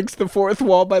breaks the fourth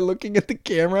wall by looking at the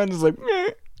camera and is like, meh.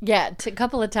 Yeah, a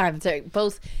couple of times.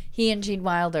 Both he and Gene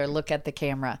Wilder look at the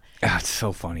camera. Oh, it's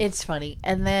so funny. It's funny.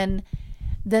 And then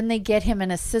they get him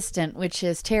an assistant, which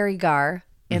is Terry Garr,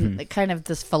 in kind of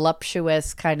this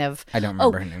voluptuous kind of... I don't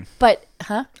remember her name. But,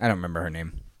 huh? I don't remember her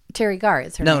name. Terry Garr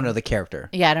is her name. No, the character.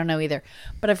 Yeah, I don't know either.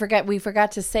 But we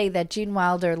forgot to say that Gene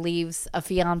Wilder leaves a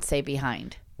fiance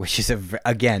behind. Which is,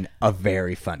 again, a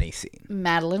very funny scene.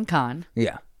 Madeline Kahn.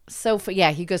 Yeah. So,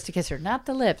 he goes to kiss her. Not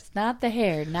the lips, not the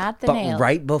hair, not the But nails.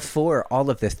 right before all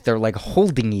of this, they're like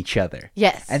holding each other.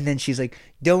 Yes. And then she's like,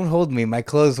 "Don't hold me, my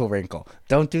clothes will wrinkle.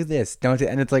 Don't do this, don't do..."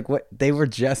 And it's like, what? They were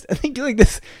just, I think, like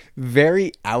this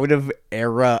very out of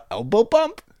era elbow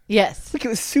bump. Yes. Like, it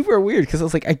was super weird because I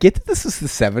was like, I get that this was the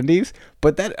 70s,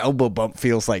 but that elbow bump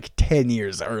feels like 10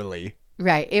 years early.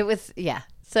 Right. It was, yeah.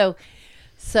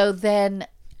 So then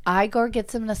Igor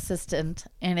gets him an assistant,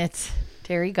 and it's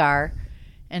Terry Garr,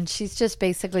 and she's just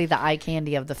basically the eye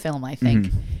candy of the film, I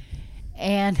think.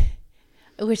 And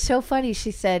it was so funny.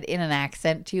 She said in an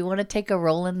accent, "Do you want to take a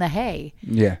roll in the hay?"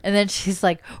 Yeah. And then she's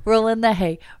like, "Roll in the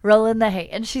hay, roll in the hay."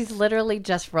 And she's literally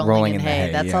just rolling in the hay.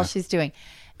 hay, That's yeah. all she's doing.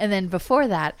 And then before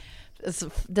that,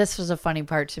 this was a funny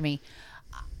part to me.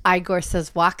 Igor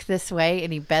says, "Walk this way."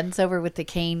 And he bends over with the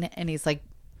cane and he's like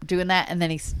doing that. And then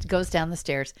he goes down the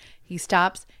stairs. He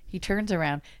stops. He turns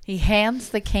around. He hands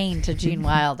the cane to Gene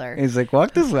Wilder. He's like,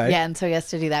 "Walk this way." Yeah, and so he has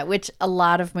to do that, which a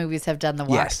lot of movies have done the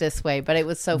walk Yes. this way, but it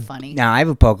was so funny. Now, I have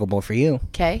a Pokeball for you.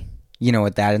 Okay. You know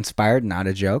what that inspired? Not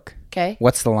a joke. Okay.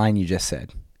 What's the line you just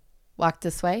said? Walk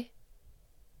this way?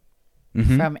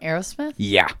 From Aerosmith?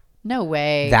 Yeah. No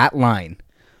way. That line.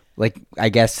 Like, I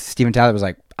guess Steven Tyler was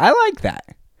like, "I like that.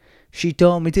 She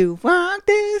told me to walk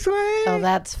this way." Oh,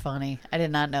 that's funny. I did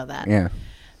not know that. Yeah.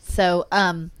 So,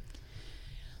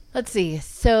 let's see.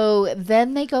 So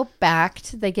then they go back.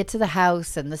 They get to the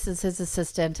house, and this is his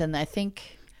assistant, and I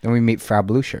think... Then we meet Frau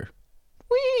Blucher.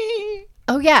 Whee!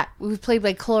 Oh, yeah. We played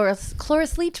by Cloris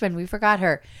Leachman. We forgot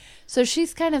her. So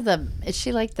she's kind of is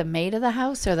she like the maid of the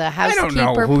house or the housekeeper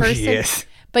know who person? she is.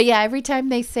 But yeah, every time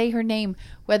they say her name,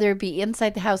 whether it be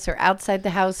inside the house or outside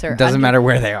the house or Doesn't under- matter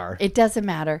where they are. It doesn't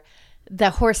matter. The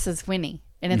horse is winning.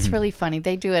 And it's really funny.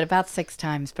 They do it about 6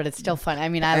 times, but it's still fun. I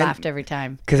mean, I laughed every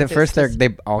time. Because at it's first just- they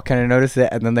all kind of notice it,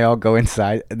 and then they all go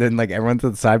inside, and then like everyone's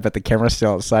outside, but the camera's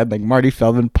still outside. Like Marty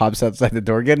Feldman pops outside the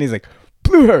door again, and he's like,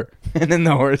 "Blew her," and then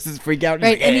the horses freak out. And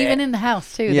right, he's like, and "Eh." even in the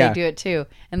house too, Yeah. they do it too,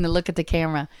 and they look at the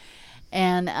camera,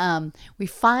 and we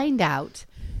find out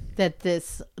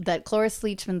that Cloris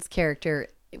Leachman's character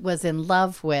was in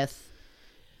love with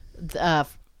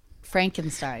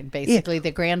Frankenstein, basically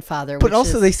the grandfather. But which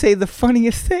also, is- they say the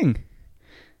funniest thing.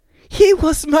 He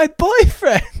was my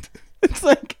boyfriend. It's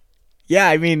like, yeah,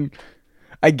 I mean,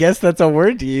 I guess that's a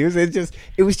word to use. It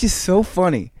was just so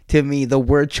funny to me. The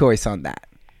word choice on that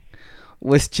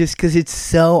was just because it's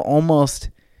so almost.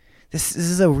 This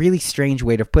is a really strange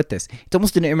way to put this. It's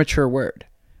almost an immature word.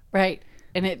 right,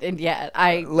 and yeah,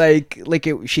 I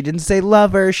She didn't say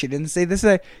lover. She didn't say this.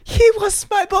 He was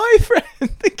my boyfriend,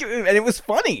 and it was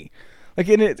funny. Like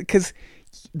in it, because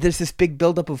there's this big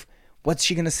buildup of what's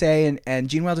she gonna say, and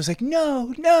Gene Wilder's like,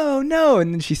 no, no, no,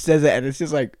 and then she says it, and it's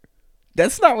just like,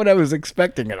 that's not what I was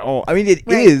expecting at all. I mean, it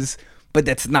is, Right. but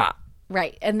that's not.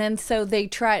 right, and then so they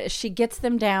try. She gets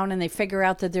them down, and they figure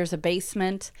out that there's a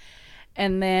basement,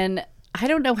 and then I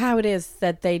don't know how it is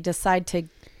that they decide to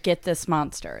get this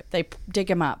monster. They dig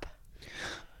him up.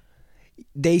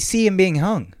 They see him being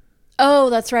hung. Oh,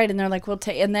 that's right. And they're like, we'll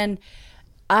take. And then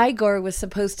Igor was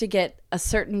supposed to get a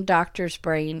certain doctor's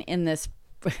brain in this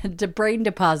brain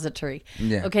depository.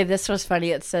 Yeah. Okay, this was funny.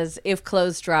 It says, if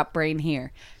closed, drop brain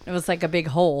here. It was like a big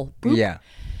hole. Boop. Yeah.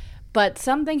 But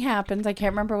something happens. I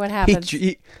can't remember what happens.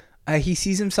 He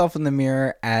sees himself in the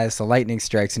mirror as the lightning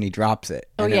strikes, and he drops it.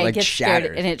 Oh, and yeah, it, he like, gets shatters.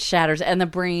 scared and it shatters. And the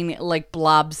brain like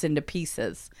blobs into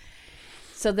pieces.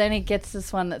 So then he gets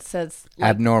this one that says, like,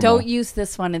 Abnormal. don't use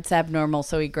this one. It's abnormal.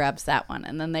 So he grabs that one.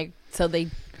 And then they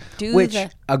do Which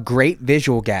the... a great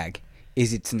visual gag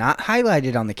is. It's not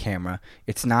highlighted on the camera.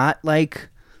 It's not like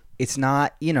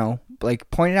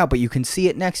pointed out, but you can see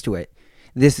it next to it.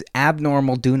 This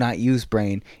abnormal do not use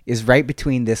brain is right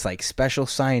between this like special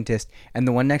scientist and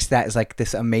the one next to that is like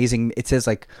this amazing. It says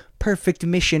like perfect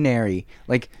missionary.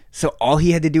 Like, so all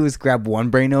he had to do was grab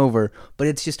one brain over, but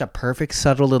it's just a perfect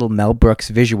subtle little Mel Brooks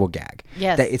visual gag.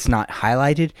 Yes. That it's not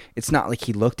highlighted. It's not like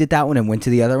he looked at that one and went to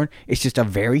the other one. It's just a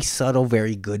very subtle,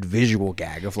 very good visual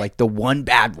gag of like the one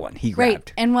bad one he grabbed.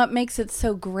 Right. And what makes it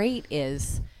so great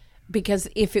is because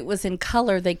if it was in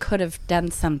color, they could have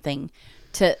done something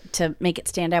to make it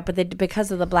stand out. But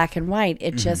because of the black and white,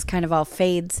 it just kind of all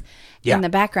fades Yeah. in the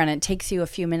background. It takes you a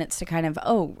few minutes to kind of,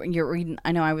 you're reading.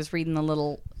 I know I was reading the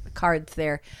little cards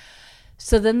there.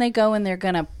 So then they go and they're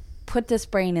going to put this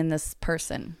brain in this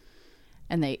person.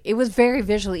 And it was very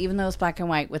visual, even though it was black and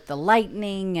white with the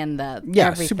lightning and the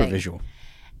everything. Super visual.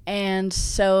 And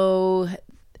so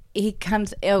he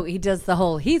does the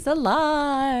whole, he's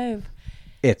alive.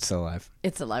 It's alive.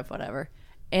 It's alive, whatever.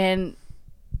 And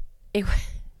it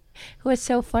was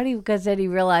so funny because then he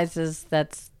realizes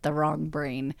that's the wrong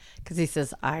brain because he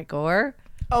says, Igor.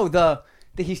 Oh,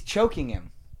 he's choking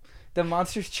him. The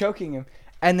monster's choking him.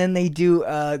 And then they do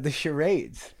the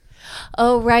charades.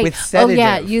 Oh, right. With Oh,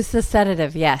 yeah. sedative. Use the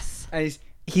sedative. Yes. And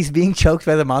he's being choked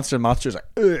by the monster. The monster's like,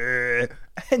 ugh.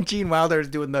 And Gene Wilder is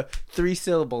doing the 3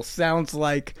 syllables. Sounds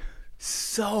like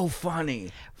so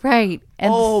funny. Right.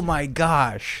 And Oh my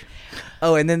gosh.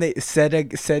 Oh, and then they said a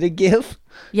gif.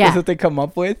 Yeah. That's what they come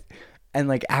up with. And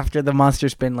like after the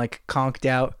monster's been like conked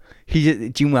out,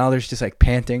 Gene Wilder's just like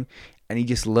panting, and he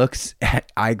just looks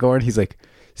at Igor and he's like,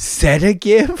 said a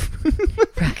gif.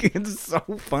 It's so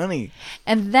funny.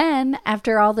 And then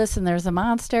after all this and there's a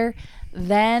monster,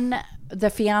 then the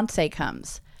fiance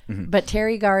comes. But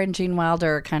Terry Garr and Gene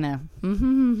Wilder are kind of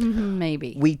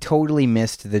maybe. We totally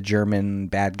missed the German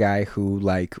bad guy who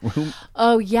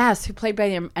Oh, yes, who played by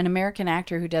an American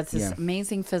actor who does this Yeah.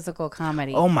 amazing physical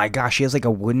comedy. oh my gosh, he has like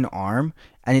a wooden arm,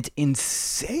 and it's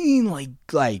insane.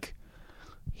 Like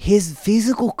his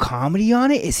physical comedy on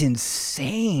it is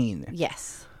insane.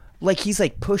 Yes. Like he's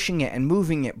like pushing it and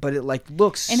moving it, but it like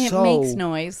looks And so. it makes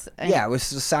noise. Yeah, it was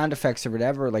the sound effects or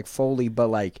whatever, like Foley, but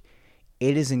like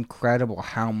it is incredible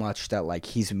how much that like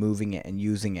he's moving it and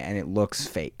using it, and it looks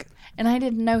fake. And I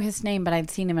didn't know his name, but I'd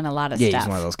seen him in a lot of Yeah, stuff. he's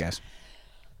one of those guys.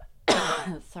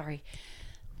 Sorry.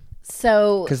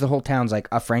 So Because the whole town's like,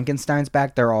 a Frankenstein's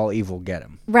back, they're all evil, get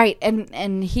him. right,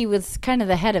 and he was kind of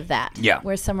the head of that. Yeah.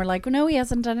 Where some were like, well, no, he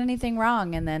hasn't done anything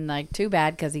wrong, and then like, too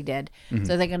bad because he did.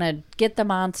 So they're gonna get the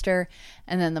monster,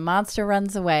 and then the monster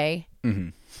runs away.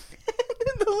 The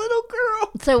little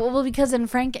girl. So well, because in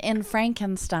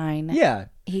Frankenstein, Yeah,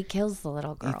 He kills the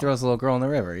little girl. He throws the little girl in the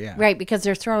river, yeah. Right, because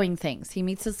they're throwing things. He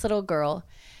meets this little girl,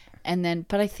 and then,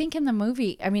 but I think in the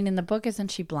movie, I mean, in the book,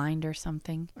 isn't she blind or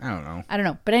something? I don't know. I don't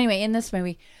know. But anyway, in this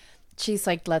movie, she's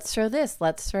like, let's throw this,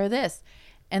 let's throw this.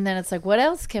 And then it's like, what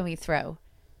else can we throw?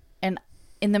 And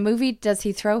in the movie, does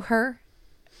he throw her?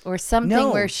 Or something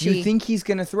No, where she... you think he's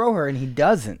going to throw her, and he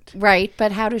doesn't. Right,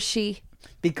 but how does she...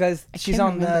 Because she's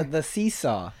can't on remember. the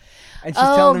seesaw. And she's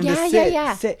Oh, telling him yeah, to sit,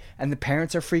 yeah. sit. And the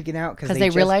parents are freaking out Because they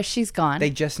realize she's gone. They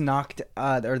just knocked,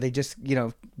 or they just,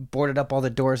 boarded up all the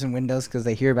doors and windows because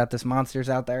they hear about this monsters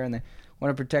out there and they want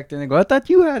to protect her. And they go, I thought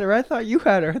you had her. I thought you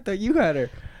had her. I thought you had her.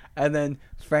 And then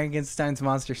Frankenstein's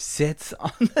monster sits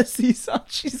on the seesaw.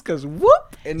 She just goes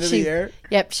whoop into the air.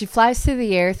 Yep, she flies through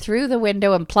the air, through the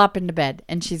window, and plop into bed.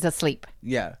 And she's asleep.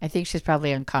 Yeah. I think she's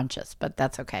probably unconscious, but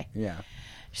that's okay. Yeah.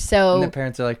 So... And the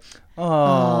parents are like,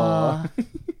 oh.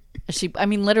 I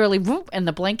mean, literally, whoop, and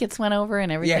the blankets went over and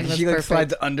everything was she perfect.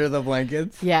 slides under the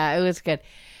blankets. Yeah, it was good.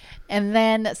 And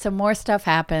then some more stuff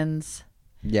happens,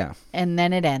 Yeah. and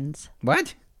then it ends.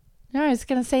 What? No, I was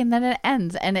going to say, and then it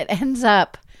ends. And it ends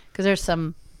up, because there's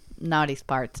some naughty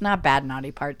parts. Not bad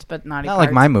naughty parts, but naughty Not parts.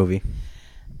 like my movie.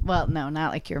 Well, no,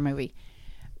 not like your movie.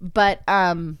 But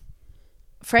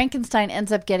Frankenstein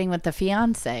ends up getting with the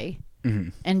fiance,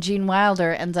 and Gene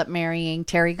Wilder ends up marrying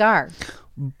Terry Garr.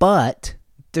 But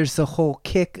there's the whole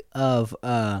kick of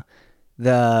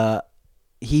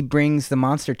he brings the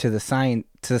monster to the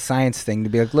science thing to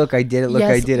be like, look, I did it. Look,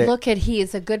 yes, I did it. Look at he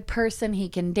is a good person. He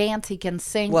can dance. He can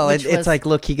sing. Well, it's like,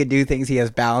 look, he could do things. He has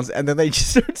balance, and then they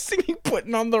just start singing,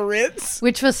 putting on the Ritz.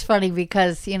 Which was funny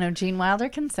because Gene Wilder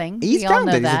can sing. He's We all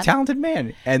know talented. He's that. a talented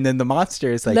man. And then the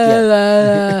monster is like, La,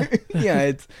 yeah, la. yeah,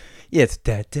 it's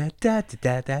da da da da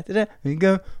da da da. And you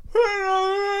go,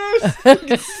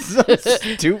 it's so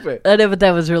stupid. I know, but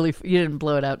that was really. You didn't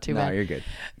blow it out too No, bad. you're good.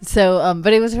 So,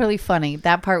 but it was really funny.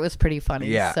 That part was pretty funny.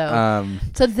 Yeah.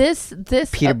 So this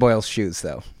Peter Boyle's shoes,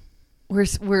 though.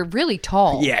 we're really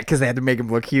tall. Yeah, because they had to make him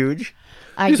look huge.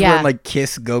 He was yeah. wearing like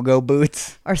Kiss go-go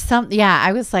boots. Or something. Yeah,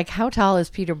 I was like, how tall is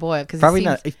Peter Boyle? Because Probably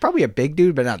not. He's probably a big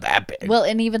dude, but not that big. Well,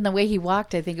 and even the way he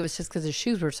walked, I think it was just because his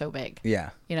shoes were so big.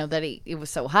 Yeah. That it was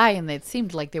so high, and it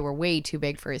seemed like they were way too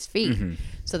big for his feet. Mm-hmm.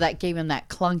 So that gave him that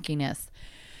clunkiness.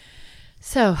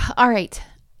 So, all right,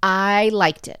 I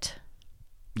liked it.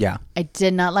 Yeah. I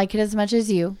did not like it as much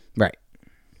as you. Right.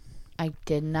 I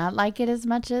did not like it as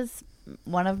much as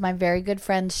one of my very good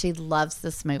friends. She loves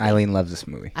this movie. Eileen loves this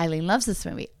movie. Eileen loves this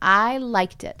movie. I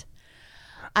liked it.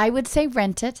 I would say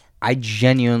rent it. I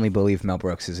genuinely believe Mel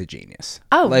Brooks is a genius.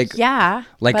 Oh, yeah.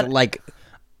 but- Like,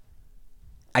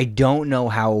 I don't know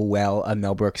how well a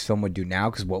Mel Brooks film would do now,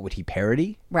 because what would he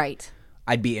parody? Right.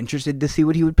 I'd be interested to see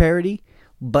what he would parody.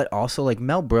 But also, like,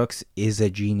 Mel Brooks is a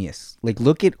genius. Like,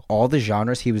 look at all the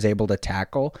genres he was able to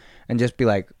tackle and just be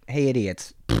like, hey,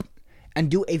 idiots.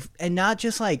 And and not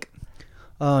just like,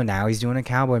 oh, now he's doing a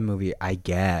cowboy movie, I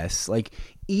guess. Like,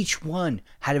 each one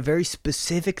had a very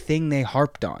specific thing they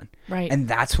harped on. Right. And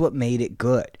that's what made it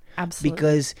good. Absolutely.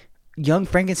 Because Young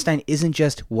Frankenstein isn't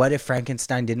just what if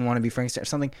Frankenstein didn't want to be Frankenstein or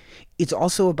something. It's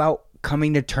also about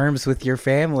coming to terms with your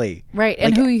family. Right.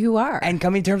 And Like, who you are. and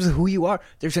coming to terms with who you are.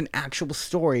 There's an actual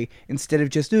story instead of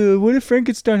just what if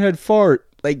Frankenstein had fart?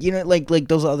 Like, like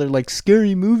those other like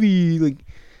scary movie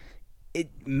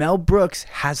Mel Brooks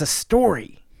has a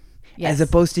story. Yes. As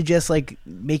opposed to just like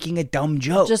making a dumb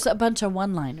joke. Just a bunch of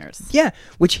one-liners. Yeah,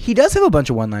 which he does have a bunch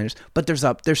of one-liners, but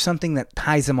there's something that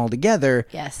ties them all together.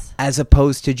 Yes. As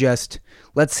opposed to just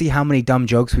let's see how many dumb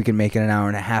jokes we can make in an hour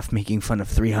and a half making fun of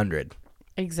 300.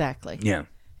 Exactly. Yeah.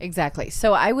 Exactly.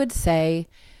 So I would say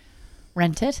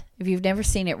rent it. If you've never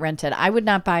seen it, rent it. I would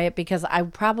not buy it because I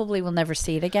probably will never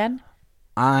see it again.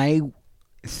 I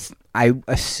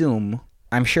assume,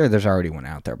 I'm sure there's already one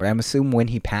out there, but I'm assuming when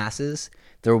he passes,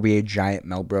 there will be a giant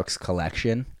Mel Brooks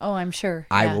collection. Oh, I'm sure.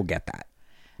 I Yeah. will get that.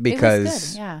 It was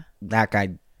Because good, yeah. that guy,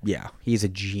 yeah, he's a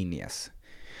genius.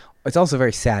 It's also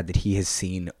very sad that he has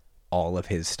seen all of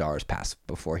his stars pass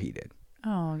before he did.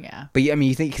 Oh, yeah. But I mean,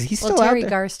 you think, because he's still Terry out there.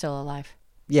 Garr's still alive.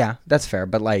 Yeah, that's fair.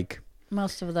 But like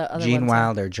Most of the other Gene ones are.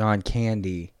 Wilder, John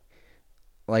Candy,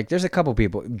 like there's a couple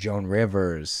people, Joan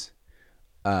Rivers,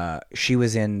 she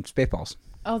was in Spaceballs.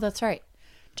 Oh, that's right.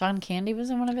 John Candy was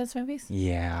in one of his movies?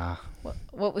 Yeah,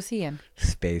 What was he in?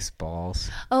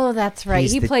 Spaceballs. Oh, that's right.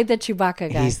 He's He the- played the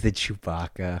Chewbacca guy. He's the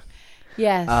Chewbacca.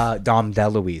 Yes. Dom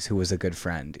DeLuise, who was a good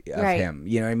friend of Right. him.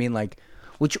 You know what I mean? Like,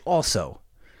 which also,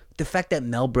 the fact that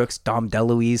Mel Brooks, Dom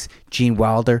DeLuise, Gene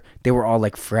Wilder, they were all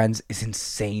like friends is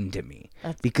insane to me.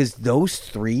 Because those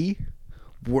three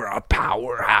were a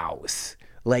powerhouse.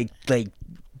 Like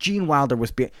Gene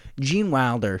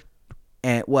Wilder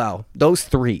and well, those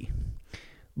three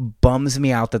bums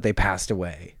me out that they passed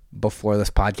away before this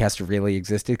podcast really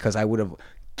existed, because I would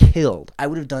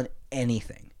have done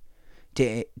anything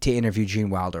to interview Gene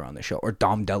Wilder on the show, or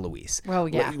Dom DeLuise. Oh,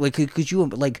 yeah. Like could you,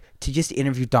 like, to just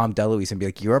interview Dom DeLuise and be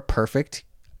like, you're a perfect,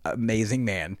 amazing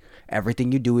man.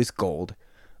 Everything you do is gold.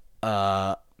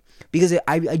 Because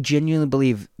I genuinely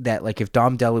believe that, like, if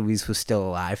Dom DeLuise was still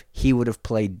alive, he would have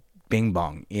played Bing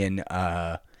Bong in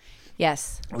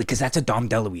Yes. because that's a Dom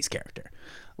DeLuise character.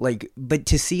 Like, but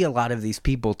to see a lot of these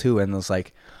people too, and it's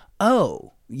like,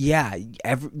 oh yeah,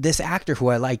 this actor who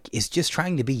I like is just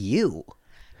trying to be you.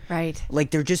 Right.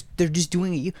 Like, they're just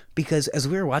doing it. Because as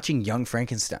we were watching Young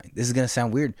Frankenstein, this is gonna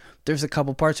sound weird, there's a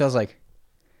couple parts I was like,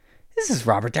 this is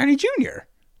Robert Downey Jr.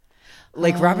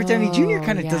 Like, Robert Downey Jr.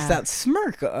 kind of does that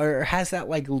smirk, or has that,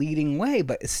 like, leading way,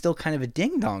 but it's still kind of a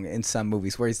ding dong in some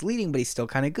movies where he's leading, but he's still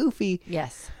kind of goofy.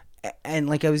 Yes. And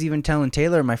like, I was even telling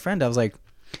Taylor, my friend, I was like,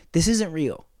 this isn't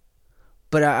real.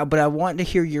 But I want to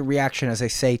hear your reaction as I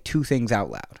say two things out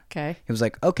loud. Okay. He was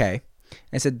like, okay.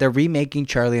 I said, they're remaking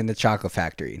Charlie and the Chocolate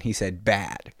Factory. And he said,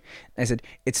 bad. And I said,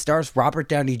 it stars Robert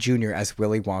Downey Jr. as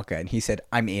Willy Wonka. And he said,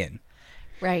 I'm in.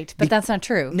 Right. But that's not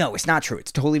true. No, it's not true.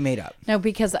 It's totally made up. No,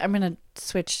 because I'm going to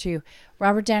switch to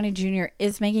Robert Downey Jr.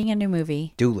 is making a new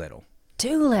movie. Doolittle.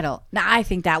 Now, I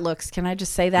think that looks, can I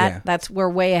just say that? Yeah. We're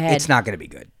way ahead. It's not going to be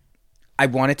good. I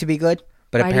want it to be good.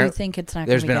 But Why do you think it's not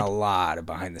there's gonna be been good? a lot of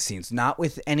behind the scenes, not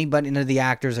with anybody, none of the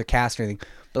actors or cast or anything,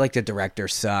 but like the director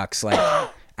sucks. Like,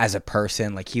 as a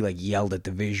person, like, he like yelled at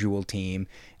the visual team,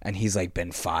 and he's like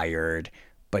been fired,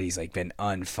 but he's like been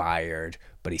unfired,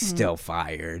 but he's still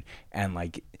fired, and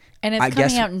like, And it's I coming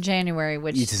guess out in January,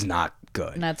 which it's just not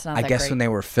good. That's not I that guess great. when they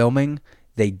were filming,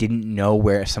 they didn't know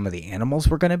where some of the animals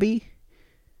were gonna be.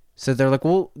 So they're like,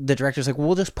 well, the director's like,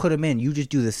 we'll just put them in. You just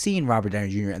do the scene, Robert Downey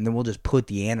Jr., and then we'll just put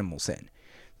the animals in.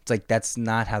 It's like, that's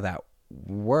not how that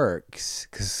works,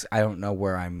 because I don't know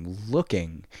where I'm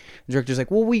looking. The director's like,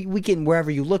 well, we can,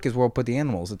 wherever you look is where we'll put the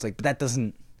animals. It's like, but that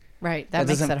doesn't. right, that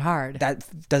makes doesn't- it hard. That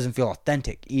doesn't feel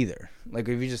authentic either. Like,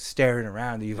 if you're just staring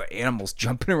around, you've got animals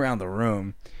jumping around the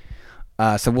room.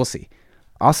 So we'll see.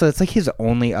 Also, it's like his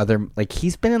only other, like,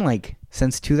 he's been in, like,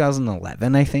 since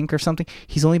 2011, I think, or something.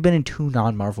 He's only been in 2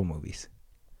 non-Marvel movies.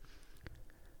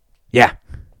 Yeah.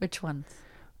 Which ones?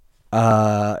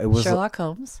 It was Sherlock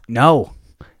Holmes. No,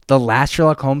 the last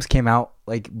Sherlock Holmes came out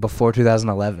like before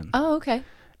 2011. Oh, okay.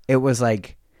 It was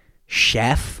like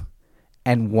Chef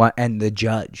and The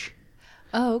Judge.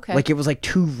 Oh, okay. Like, it was like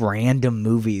 2 random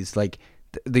movies. Like,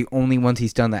 the only ones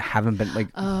he's done that haven't been like.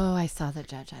 oh, I saw The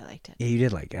Judge. I liked it. Yeah, you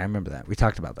did like it. I remember that. We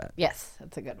talked about that. Yes,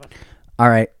 that's a good one. All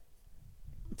right.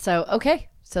 So, okay.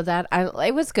 So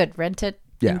it was good. Rent it.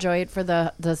 Yeah. Enjoy it for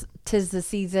the 'tis the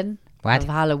season What? of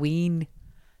Halloween.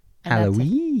 And that's it.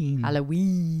 Halloween.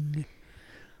 Halloween.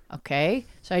 Okay.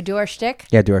 So I do our shtick.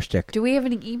 Yeah, do our shtick. Do we have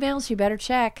any emails? You better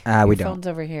check. We Your don't. phone's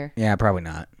over here. Yeah, probably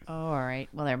not. Oh, all right.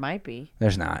 Well, there might be.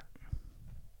 There's not.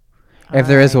 If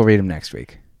there is, we'll read them next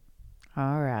week.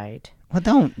 All right. Well,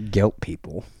 don't guilt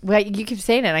people. Well, you keep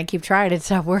saying it. And I keep trying. It's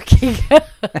not working.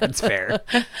 That's fair.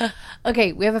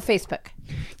 Okay. We have a Facebook.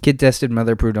 Kid tested,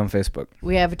 mother approved on Facebook.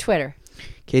 We have a Twitter.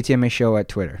 KTMA show at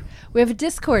Twitter. We have a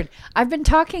Discord. I've been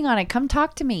talking on it. Come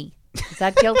talk to me. Is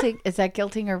that guilting? Is that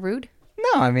guilting or rude?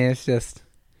 No, I mean, it's just,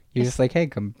 you're just like, hey,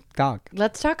 come talk.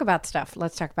 Let's talk about stuff.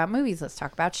 Let's talk about movies. Let's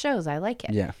talk about shows. I like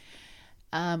it. Yeah.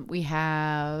 We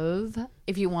have,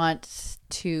 if you want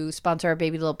to sponsor our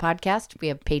baby little podcast, we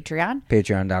have Patreon.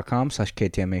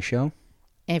 Patreon.com/KTMA show.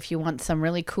 If you want some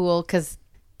really cool, because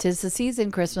 'tis the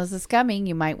season, Christmas is coming,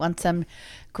 you might want some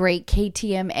great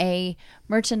KTMA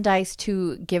merchandise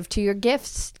to give to your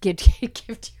gifts. Give to your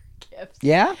gifts.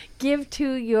 Yeah? Give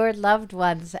to your loved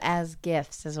ones as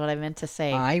gifts, is what I meant to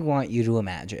say. I want you to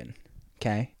imagine.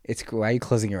 Okay? It's cool. Why are you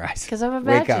closing your eyes? 'Cause I'm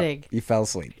Wake imagining. up. You fell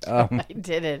asleep. I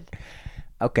didn't.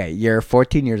 Okay, you're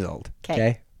 14 years old. 'Kay.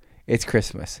 Okay? It's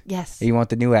Christmas. Yes. You want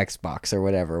the new Xbox or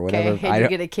whatever. Okay, Whatever. and you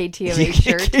get a KTMA You get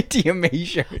shirt a KTMA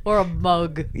shirt. or a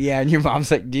mug. Yeah, and your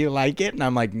mom's like, do you like it? And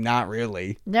I'm like, not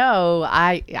really. No,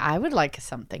 I would like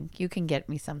something. You can get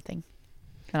me something.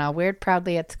 And I'll wear it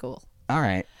proudly at school. All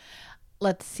right.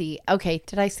 Let's see. Okay,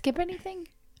 did I skip anything?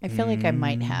 I feel like I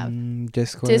might have.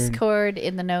 Discord. Discord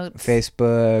in the notes.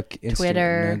 Facebook.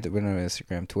 Twitter. No, we don't have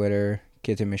Instagram. Twitter.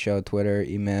 KTMA show. Twitter.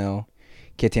 Email.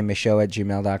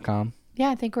 KTMAshow@gmail.com. Yeah,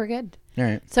 I think we're good. All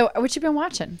right. So, what you been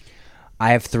watching?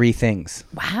 I have 3 things.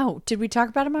 Wow. Did we talk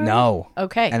about them already? No.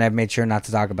 Okay. And I've made sure not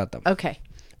to talk about them. Okay.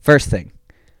 First thing.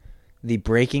 The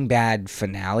Breaking Bad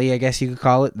finale, I guess you could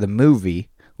call it. The movie,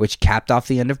 which capped off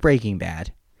the end of Breaking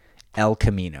Bad. El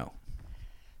Camino.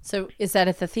 So, is that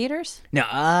at the theaters? No,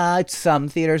 it's some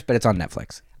theaters, but it's on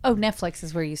Netflix. Oh, Netflix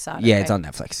is where you saw it. Yeah, okay. it's on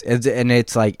Netflix.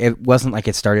 It's like, it wasn't like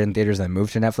it started in theaters and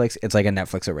moved to Netflix. It's like a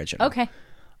Netflix original. Okay.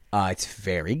 It's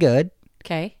very good.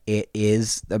 Okay. It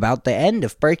is about the end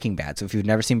of Breaking Bad. So if you've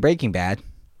never seen Breaking Bad,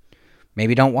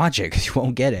 maybe don't watch it because you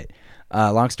won't get it.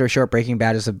 Long story short, Breaking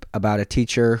Bad is about a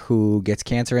teacher who gets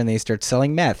cancer and they start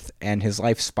selling meth, and his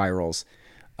life spirals,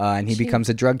 and he becomes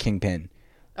a drug kingpin.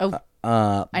 Oh,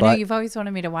 I know you've always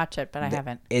wanted me to watch it, but I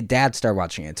haven't. Dad, start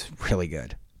watching it. It's really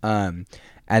good. And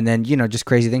then, just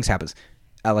crazy things happens.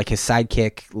 Like his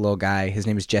sidekick, little guy, his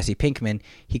name is Jesse Pinkman.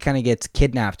 He kind of gets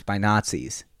kidnapped by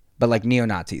Nazis, but like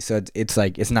neo-Nazis. So it's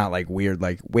like, it's not like weird,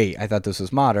 like, wait, I thought this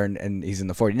was modern and he's in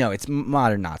the 40s. No, it's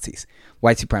modern Nazis,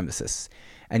 white supremacists.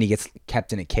 And he gets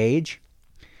kept in a cage.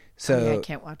 So I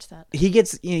can't watch that. he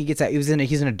gets out. He's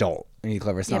an adult and he's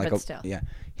clever. It's not like still. Yeah.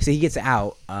 So he gets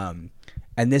out. And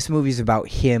this movie's about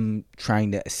him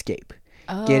trying to escape.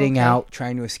 Getting out,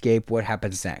 trying to escape. What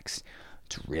happens next?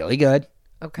 It's really good.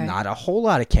 Okay. Not a whole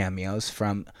lot of cameos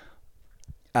from.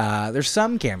 There's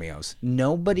some cameos.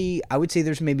 Nobody. I would say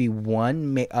there's maybe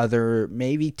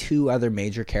maybe two other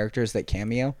major characters that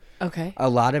cameo. Okay. A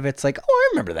lot of it's like, oh, I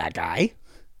remember that guy.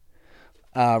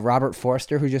 Robert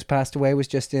Forster, who just passed away, was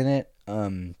just in it.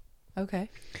 Okay.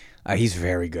 He's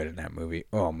very good in that movie.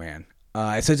 Oh man.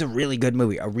 So it's a really good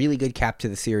movie, a really good cap to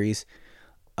the series.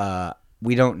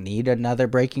 We don't need another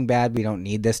Breaking Bad. We don't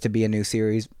need this to be a new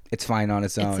series. It's fine on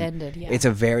its own. It's ended, yeah. It's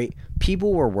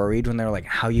people were worried when they were like,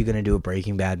 how are you going to do a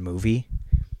Breaking Bad movie?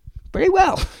 Pretty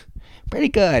well. Pretty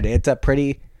good.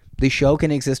 The show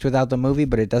can exist without the movie,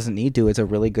 but it doesn't need to. It's a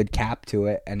really good cap to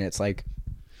it. And it's like,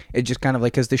 it just kind of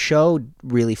like, because the show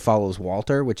really follows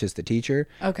Walter, which is the teacher.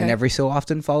 Okay. And every so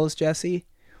often follows Jesse,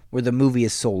 where the movie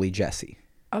is solely Jesse.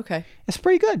 Okay. It's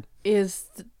pretty good. Is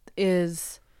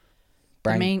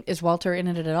Walter in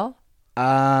it at all?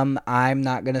 I'm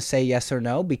not gonna say yes or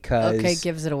no because Okay,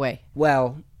 gives it away.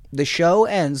 Well, the show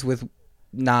ends with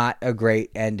not a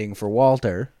great ending for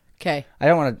Walter. Okay. I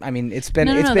don't want to. I mean, it's been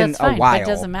that's a fine. while. It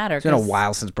doesn't matter. It's been a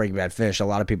while since Breaking Bad finished. A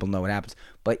lot of people know what happens,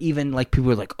 but even like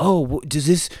people are like, "Oh, does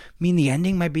this mean the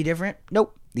ending might be different?"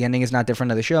 Nope, the ending is not different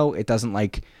to the show. It doesn't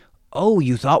like, "Oh,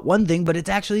 you thought one thing, but it's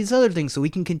actually this other thing, so we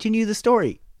can continue the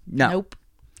story." No. Nope.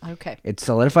 Okay. It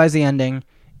solidifies the ending.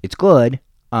 It's good.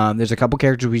 There's a couple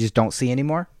characters we just don't see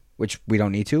anymore, which we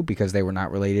don't need to because they were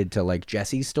not related to like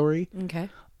Jesse's story. Okay.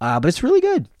 But it's really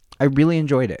good. I really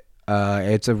enjoyed it.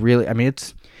 It's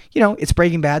it's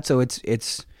Breaking Bad, so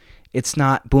it's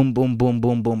not boom, boom, boom,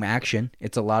 boom, boom action.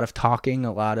 It's a lot of talking,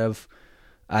 a lot of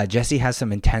Jesse has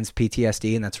some intense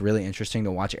PTSD, and that's really interesting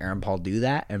to watch Aaron Paul do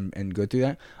that and go through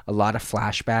that. A lot of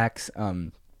flashbacks.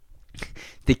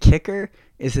 The kicker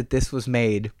is that this was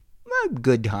made a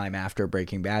good time after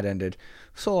Breaking Bad ended,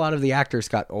 so a lot of the actors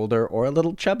got older or a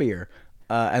little chubbier,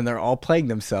 and they're all playing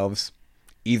themselves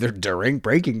either during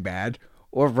Breaking Bad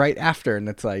or right after, and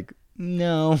it's like,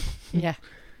 no. Yeah.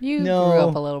 You grew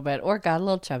up a little bit or got a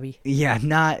little chubby. Yeah,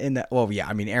 not in that. Well, yeah,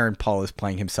 I mean, Aaron Paul is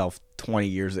playing himself 20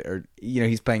 years, or,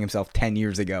 he's playing himself 10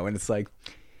 years ago, and it's like,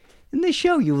 in the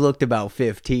show you looked about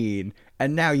 15,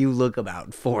 and now you look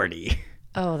about 40.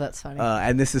 Oh, that's funny.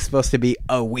 And this is supposed to be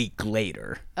a week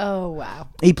later. Oh, wow.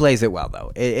 He plays it well,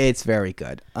 though. It's very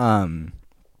good. So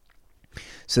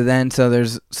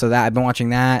that I've been watching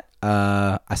that.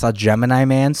 I saw Gemini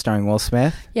Man starring Will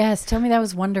Smith. Yes, tell me that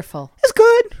was wonderful. It's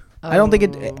good. I don't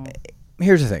think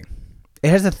here's the thing. It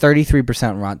has a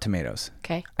 33% Rotten Tomatoes.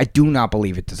 Okay. I do not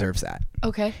believe it deserves that.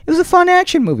 Okay. It was a fun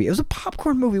action movie. It was a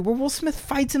popcorn movie where Will Smith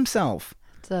fights himself.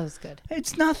 So that was good.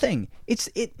 It's nothing.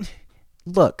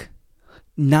 Look,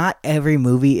 not every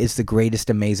movie is the greatest,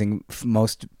 amazing,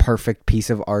 most perfect piece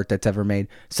of art that's ever made.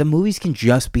 Some movies can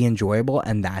just be enjoyable,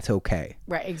 and that's okay.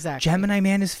 Right, exactly. Gemini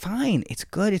Man is fine. It's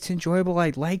good. It's enjoyable.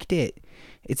 I liked it.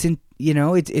 It's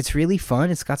really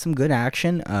fun. It's got some good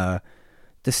action. The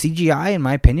CGI, in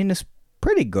my opinion, is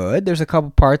pretty good. There's a couple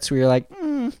parts where you're like,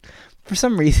 for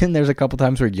some reason, there's a couple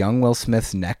times where young Will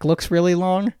Smith's neck looks really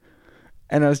long.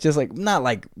 And I was just like, not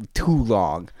like too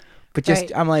long, but just,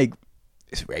 right. I'm like,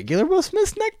 is regular Will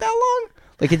Smith's neck that long?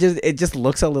 Like it just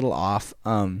looks a little off.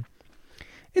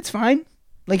 It's fine.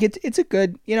 Like it's a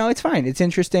good, it's fine. It's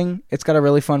interesting. It's got a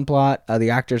really fun plot. The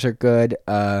actors are good.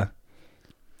 I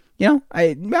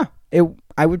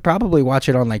would probably watch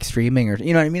it on like streaming or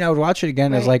what I mean. I would watch it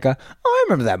again as like I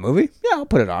remember that movie. Yeah, I'll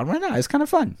put it on right now. It's kind of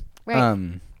fun.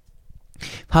 Right.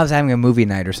 If I was having a movie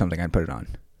night or something, I'd put it on.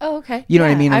 Oh, okay. You know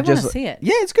what I mean? I want to see it.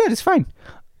 Yeah, it's good. It's fine.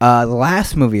 The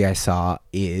last movie I saw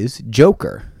is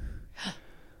Joker.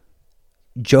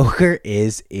 Joker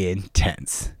is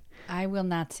intense. I will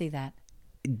not see that.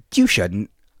 You shouldn't.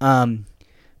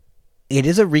 It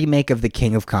is a remake of The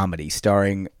King of Comedy,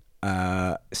 starring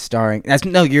starring.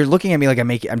 You're looking at me like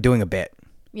I'm doing a bit.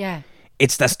 Yeah.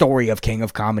 It's the story of King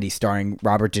of Comedy, starring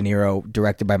Robert De Niro,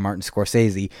 directed by Martin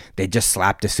Scorsese. They just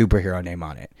slapped a superhero name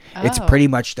on it. It's Oh. pretty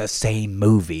much the same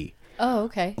movie. Oh,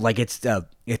 okay. Like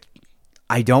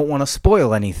I don't want to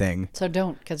spoil anything. So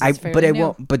don't, because it's fairly But I new.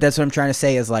 won't. But that's what I'm trying to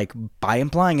say is like by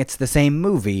implying it's the same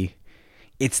movie.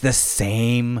 It's the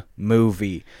same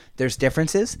movie. There's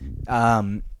differences.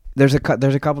 There's a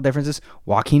couple differences.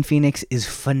 Joaquin Phoenix is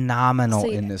phenomenal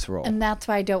See, in this role. And that's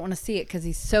why I don't want to see it, because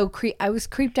he's so I was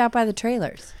creeped out by the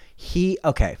trailers.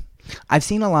 Okay. I've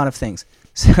seen a lot of things.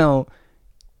 So,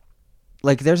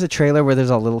 like, there's a trailer where there's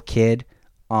a little kid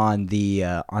on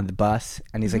the bus,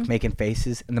 and he's like making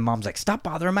faces, and the mom's like, "Stop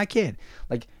bothering my kid!"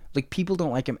 Like people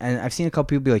don't like him, and I've seen a couple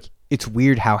people be like, "It's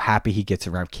weird how happy he gets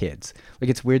around kids. Like,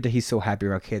 it's weird that he's so happy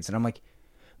around kids," and I'm like,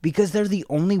 because they're the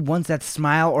only ones that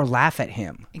smile or laugh at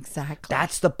him. Exactly.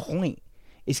 That's the point.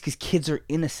 It's because kids are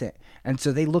innocent, and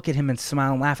so they look at him and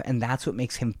smile and laugh, and that's what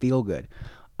makes him feel good.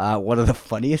 One of the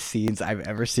funniest scenes I've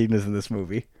ever seen is in this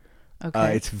movie.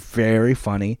 Okay. It's very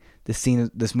funny. This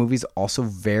movie is also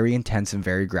very intense and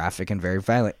very graphic and very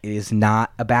violent. It is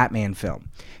not a Batman film.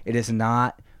 It is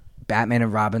not Batman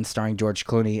and Robin starring George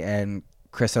Clooney and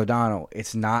Chris O'Donnell.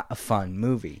 It's not a fun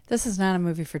movie. This is not a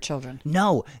movie for children.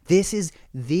 No, this is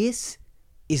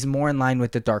more in line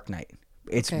with The Dark Knight.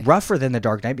 It's Okay. rougher than The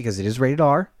Dark Knight because it is rated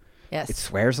R. Yes. It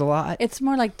swears a lot. It's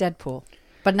more like Deadpool,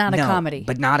 but not a comedy.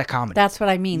 But not a comedy. That's what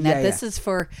I mean. That Yeah, this is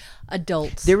for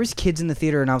adults. There was kids in the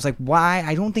theater, and I was like, why?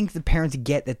 I don't think the parents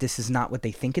get that this is not what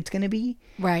they think it's going to be.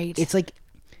 Right. It's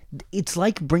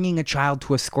like bringing a child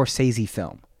to a Scorsese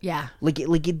film. Yeah.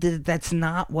 That's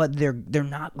not what they're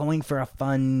not going for a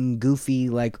fun, goofy,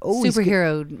 like, oh,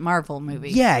 Superhero Marvel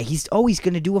movie. yeah, he's always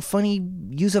going to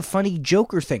use a funny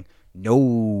Joker thing.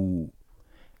 No.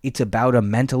 It's about a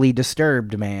mentally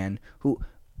disturbed man who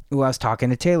I was talking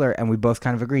to Taylor, and we both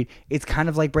kind of agreed. It's kind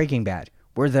of like Breaking Bad,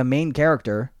 where the main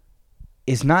character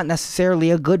is not necessarily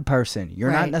a good person.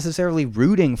 You're not Right. necessarily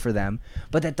rooting for them,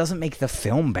 but that doesn't make the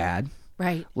film bad.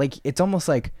 Right. Like, it's almost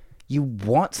like you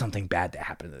want something bad to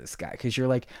happen to this guy because you're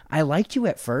like, I liked you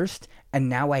at first, and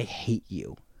now I hate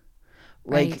you.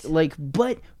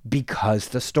 But because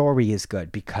the story is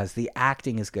good, because the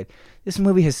acting is good, this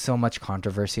movie has so much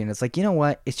controversy, and it's like, you know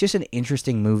what? It's just an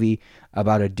interesting movie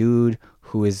about a dude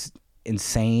who is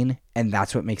insane, and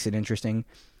that's what makes it interesting.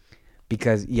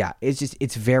 Because yeah,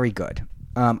 it's very good.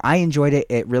 I enjoyed it.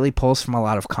 It really pulls from a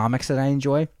lot of comics that I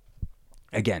enjoy.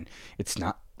 Again, it's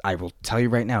not. I will tell you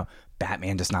right now,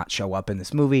 Batman does not show up in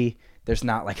this movie. There's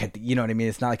not like you know what I mean?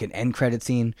 It's not like an end credit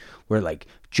scene where like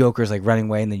Joker's like running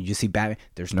away and then you just see Batman.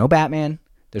 There's no Batman.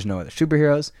 There's no other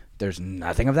superheroes. There's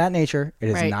nothing of that nature. It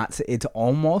is Right. not. It's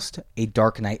almost a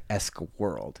Dark Knight-esque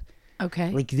world. Okay.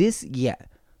 Like this, yeah.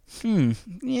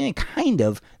 Yeah, kind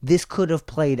of. This could have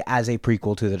played as a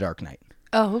prequel to The Dark Knight.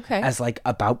 Oh, okay. As like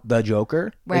about the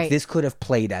Joker. Like Right. this could have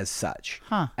played as such.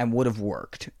 Huh. And would have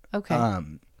worked. Okay.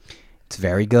 It's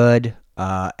very good.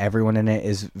 Everyone in it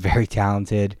is very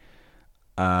talented.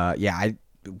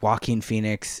 Joaquin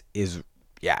Phoenix is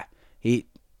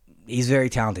he's very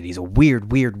talented. He's a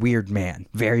weird man.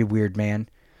 Very weird man.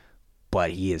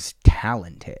 But he is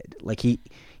talented. Like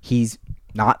he's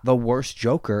not the worst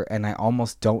Joker, and I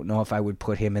almost don't know if I would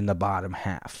put him in the bottom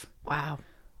half. Wow.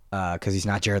 Because he's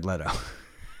not Jared Leto.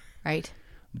 Right.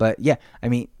 But yeah, I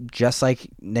mean, just like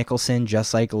Nicholson,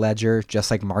 just like Ledger, just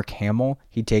like Mark Hamill,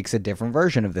 he takes a different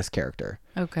version of this character,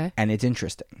 Okay. and it's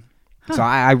interesting. So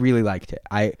I really liked it.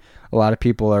 A lot of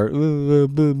people are,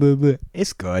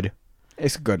 it's good.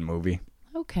 It's a good movie.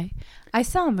 Okay. I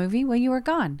saw a movie when you were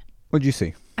gone. What'd you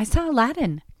see? I saw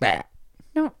Aladdin. Bah.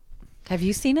 No. Have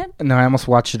you seen it? No, I almost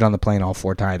watched it on the plane all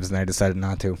 4 times, and I decided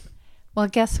not to. Well,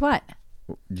 guess what?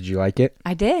 Did you like it?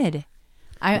 I did.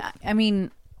 I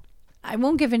mean, I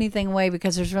won't give anything away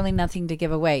because there's really nothing to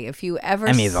give away. If you ever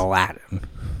It's Aladdin.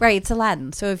 right, it's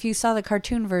Aladdin. So if you saw the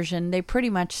cartoon version, they pretty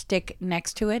much stick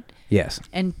next to it Yes.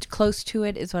 and close to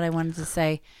it is what I wanted to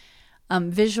say.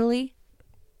 Visually,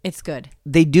 it's good.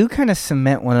 They do kind of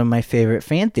cement one of my favorite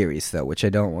fan theories, though, which I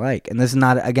don't like. And this is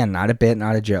not a bit,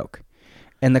 not a joke.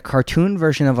 In the cartoon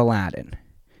version of Aladdin,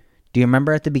 do you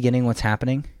remember at the beginning what's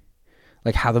happening?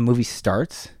 Like how the movie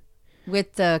starts?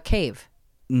 With the cave.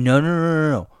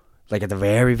 No. Like at the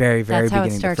very, very, very That's how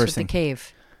beginning, it starts the with first thing. the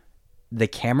cave. The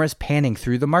camera's panning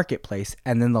through the marketplace,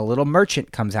 and then the little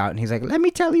merchant comes out, and he's like, "Let me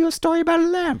tell you a story about a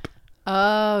lamp."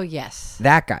 Oh, yes.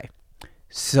 That guy.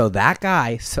 So that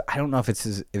guy, I don't know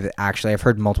if actually, I've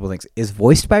heard multiple things, is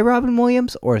voiced by Robin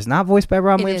Williams or is not voiced by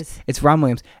Robin It Williams. is. It's Robin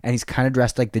Williams, and he's kind of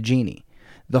dressed like the genie.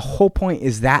 The whole point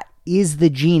is that is the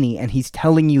genie, and he's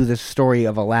telling you the story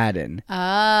of Aladdin.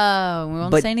 Oh, we won't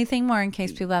But- say anything more in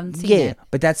case people haven't seen Yeah, it.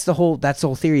 but that's the whole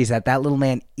theory, is that little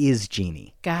man is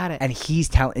Genie, Got it. and he's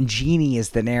and Genie is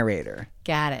the narrator.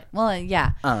 Got it. Well,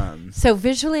 yeah. So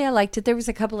visually, I liked it. There was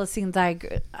a couple of scenes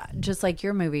just like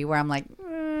your movie, where I'm like,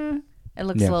 it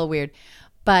looks Yeah. a little weird,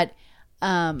 but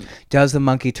Does the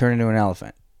monkey turn into an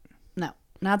elephant? no,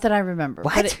 not that I remember.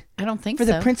 What? But I don't think For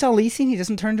so. the Prince Ali scene, he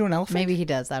doesn't turn into an elephant? Maybe he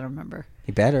does. I don't remember.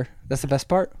 He better. That's the best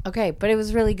part. Okay, but it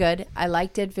was really good. I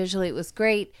liked it visually. It was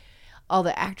great. All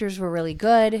the actors were really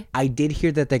good. I did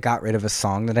hear that they got rid of a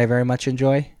song that I very much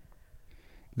enjoy.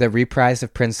 The reprise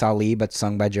of Prince Ali, but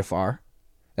sung by Jafar.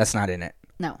 That's not in it.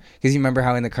 No. Because you remember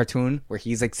how in the cartoon where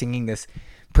he's like singing this,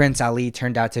 Prince Ali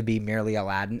turned out to be merely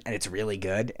Aladdin, and it's really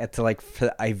good. It's like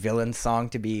for a villain song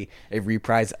to be a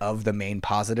reprise of the main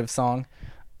positive song.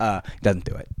 Doesn't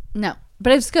do it. No,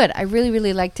 but it was good. I really,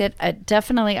 really liked it. I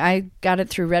got it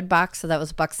through Redbox, so that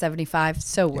was $1.75.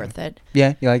 So worth it.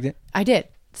 Yeah, you liked it? I did.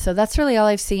 So that's really all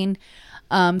I've seen.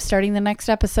 Starting the next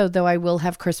episode, though, I will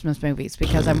have Christmas movies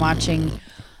because I'm watching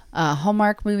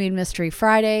Hallmark Movie and Mystery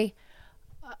Friday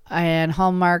and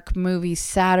Hallmark Movie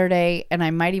Saturday, and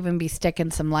I might even be sticking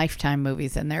some Lifetime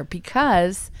movies in there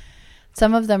because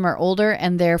some of them are older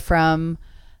and they're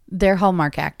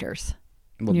Hallmark actors.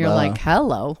 And you're like,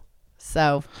 hello.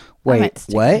 So I Wait, might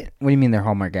stick what? What do you mean they're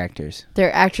Hallmark actors?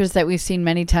 They're actors that we've seen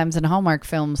many times in Hallmark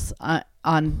films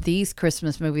on these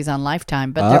Christmas movies on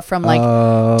Lifetime, but they're from like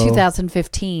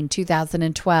 2015,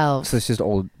 2012. So it's just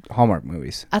old Hallmark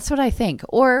movies. That's what I think.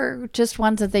 Or just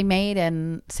ones that they made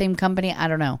and same company. I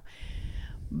don't know.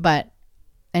 But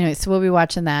anyway, so we'll be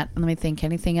watching that. Let me think.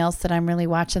 Anything else that I'm really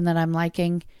watching that I'm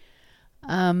liking?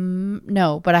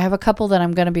 No, but I have a couple that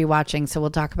I'm going to be watching, so we'll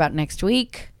talk about next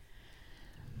week.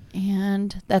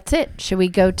 And that's it. Should we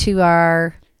go to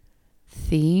our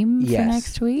theme for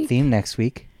next week? Theme next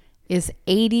week. Is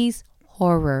 80s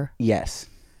horror. Yes.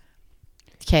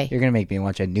 Okay. You're going to make me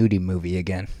watch a nudie movie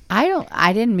again.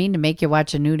 I didn't mean to make you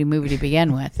watch a nudie movie to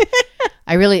begin with.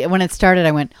 When it started,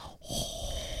 I went,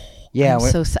 Yeah.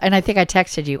 and I think I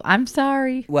texted you, I'm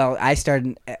sorry. Well, I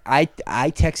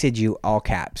texted you all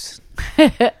caps.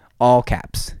 All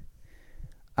caps.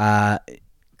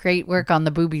 Great work on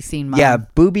the booby scene, Mom. Yeah,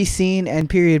 booby scene and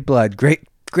period blood. Great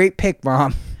pick,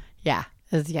 Mom. Yeah,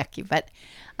 it was yucky, but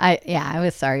I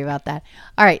was sorry about that.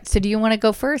 All right, so do you want to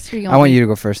go first? Or I want you to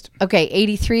go first. Okay,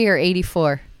 83 or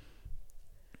 84?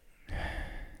 Do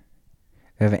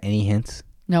you have any hints?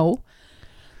 No.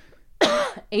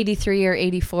 83 or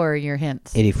 84 are your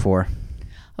hints. 84.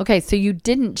 Okay, so you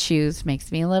didn't choose.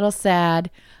 Makes me a little sad.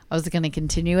 I was going to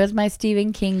continue as my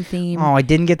Stephen King theme. Oh, I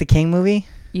didn't get the King movie?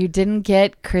 You didn't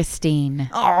get Christine.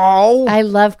 Oh. I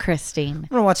love Christine. I'm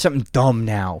going to watch something dumb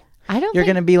now. You're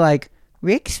going to be like,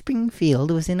 Rick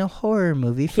Springfield was in a horror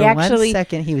movie. For 1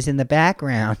 second, he was in the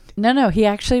background. No, he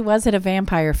actually was at a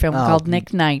vampire film called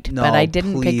Nick Knight, but I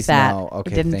didn't pick that. No.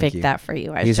 Okay, I didn't thank pick you. that for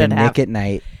you. I He was should in have. Nick at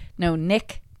Night. No,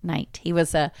 Nick Knight. He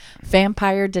was a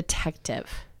vampire detective.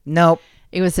 Nope.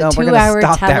 It was a No, we're gonna 2-hour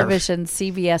stop there. television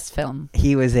CBS film.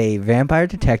 He was a vampire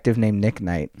detective named Nick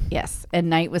Knight. Yes, and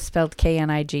Knight was spelled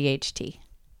Knight.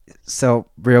 So,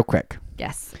 real quick.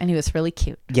 Yes, and he was really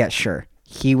cute. Yeah, sure.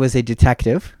 He was a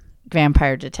detective.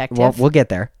 Vampire detective. Well, we'll get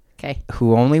there. Okay.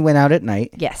 Who only went out at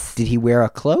night. Yes. Did he wear a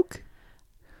cloak?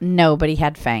 No, but he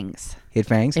had fangs. He had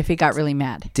fangs? If he got really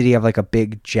mad. Did he have like a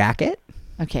big jacket?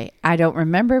 Okay, I don't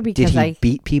remember Did because he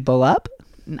beat people up?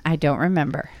 I don't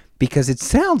remember. Because it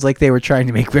sounds like they were trying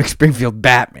to make Rick Springfield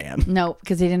Batman. No,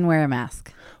 because he didn't wear a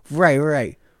mask.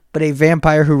 Right. But a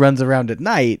vampire who runs around at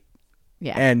night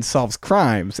Yeah. and solves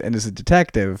crimes and is a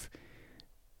detective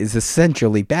is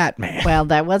essentially Batman. Well,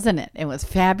 that wasn't it. It was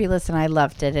fabulous, and I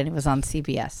loved it, and it was on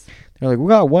CBS. They're like, we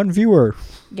got one viewer.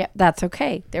 Yeah, that's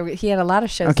okay. He had a lot of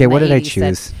shows. Okay, in the what did I 80s that-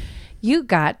 choose? You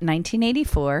got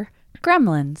 1984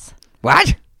 Gremlins.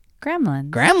 What? Gremlins.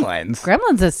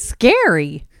 Gremlins is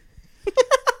scary.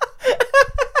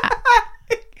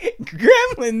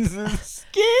 Gremlins is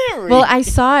scary. Well, I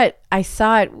saw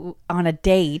it on a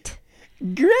date,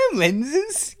 Gremlins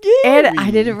is scary. and I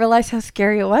didn't realize how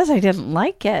scary it was. I didn't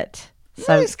like it.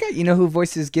 So You know who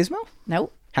voices Gizmo?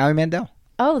 nope. Howie Mandel.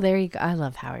 Oh, there you go. I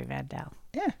love Howie Mandel.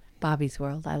 Yeah. Bobby's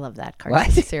World. I love that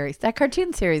cartoon series. That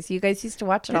cartoon series. You guys used to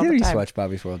watch it all the I used to time. watch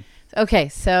Bobby's World. Okay,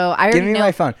 so I already Give me know.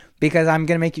 my phone because I'm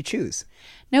gonna make you choose.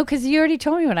 No, because you already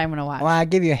told me what I'm going to watch. Well, I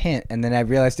gave you a hint, and then I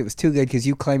realized it was too good because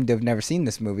you claimed to have never seen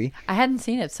this movie. I hadn't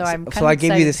seen it, so I'm kind So of I gave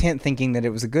you excited. this hint thinking that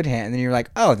it was a good hint, and then you're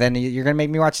like, oh, then you're going to make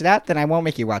me watch that? Then I won't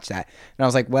make you watch that. And I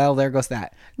was like, well, there goes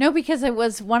that. No, because it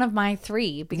was one of my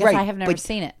 3, because Right, I have never but-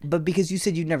 seen it. But because you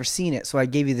said you'd never seen it, so I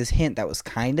gave you this hint that was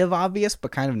kind of obvious,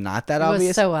 but kind of not that It was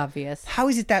obvious. so obvious. How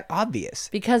is it that obvious?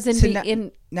 Because So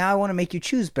now I want to make you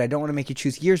choose, but I don't want to make you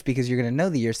choose years because you're going to know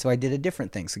the years, so I did a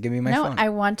different thing. So give me my no, phone. I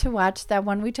want to watch that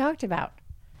one we talked about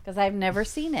because I've never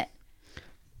seen it.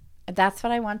 That's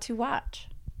what I want to watch.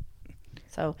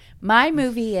 So my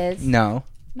movie is No.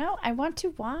 I want to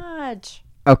watch.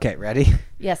 Okay, ready?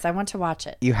 Yes, I want to watch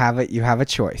it. You have it. You have a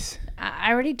choice.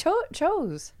 I already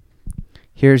chose.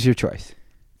 Here's your choice.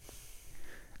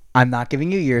 I'm not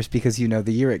giving you years because you know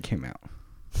the year it came out.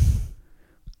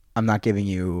 I'm not giving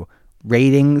you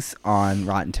ratings on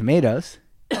Rotten Tomatoes.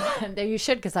 There you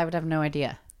should, because I would have no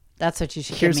idea. That's what you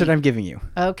should. Here's give what me. I'm giving you.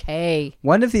 Okay.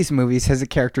 One of these movies has a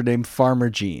character named Farmer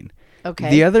Gene.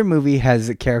 Okay. The other movie has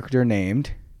a character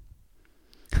named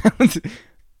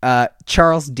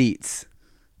Charles Dietz.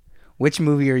 Which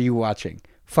movie are you watching?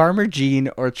 Farmer Gene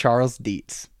or Charles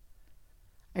Dietz?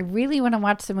 I really want to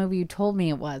watch the movie you told me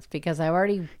it was because I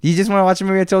already. You just want to watch the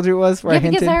movie I told you it was? Where Yeah, I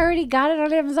hinted? because I already got it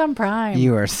on Amazon Prime.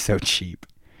 You are so cheap.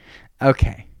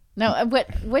 Okay. No,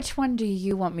 which one do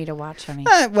you want me to watch, honey?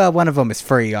 Well, one of them is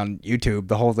free on YouTube.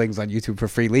 The whole thing's on YouTube for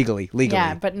free legally.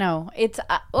 Yeah, but no, it's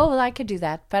well, I could do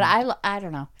that, but I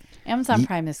don't know. Amazon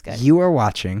Prime is good. You are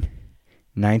watching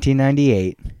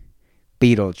 1998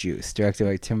 Beetlejuice, directed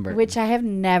by Tim Burton. Which I have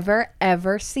never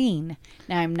ever seen.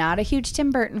 Now I'm not a huge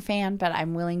Tim Burton fan, but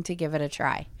I'm willing to give it a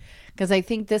try because I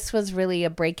think this was really a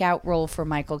breakout role for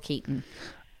Michael Keaton.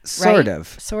 Sort Right? of.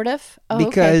 Sort of. Oh, okay.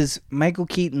 Because Michael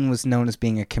Keaton was known as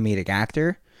being a comedic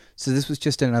actor, so this was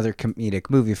just another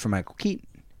comedic movie for Michael Keaton.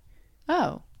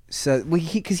 Oh. So,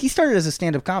 because he started as a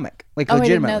stand-up comic, like Oh, I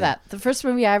didn't legitimately. know that. The first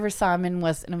movie I ever saw him in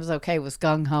was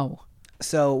Gung Ho.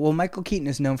 So, well, Michael Keaton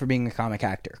is known for being a comic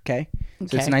actor. Okay, so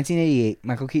it's Okay. 1988.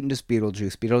 Michael Keaton does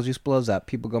Beetlejuice. Beetlejuice blows up.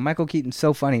 People go, Michael Keaton's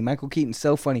so funny. Michael Keaton's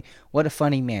so funny. What a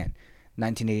funny man.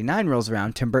 1989 rolls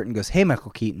around. Tim Burton goes, hey, Michael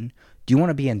Keaton, do you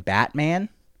want to be in Batman?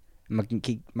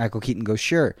 Michael Keaton goes,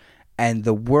 sure. And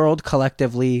the world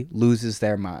collectively loses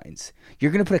their minds.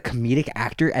 You're going to put a comedic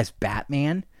actor as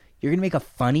Batman? You're going to make a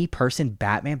funny person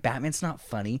Batman? Batman's not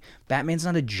funny. Batman's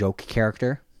not a joke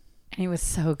character. And he was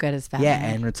so good as Batman. Yeah,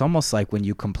 and it's almost like when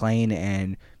you complain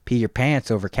and pee your pants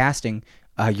over casting,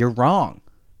 you're wrong.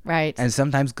 Right. And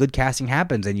sometimes good casting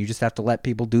happens, and you just have to let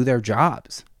people do their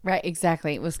jobs. Right,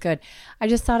 exactly. It was good. I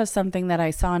just thought of something that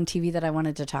I saw on TV that I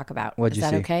wanted to talk about. What'd Is you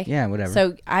that see? okay? Yeah, whatever.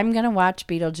 So I'm going to watch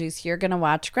Beetlejuice. You're going to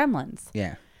watch Gremlins.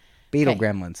 Yeah. Beetle Okay.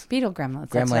 Gremlins. Beetle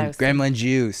Gremlins. That's what I was Gremlin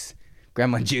juice.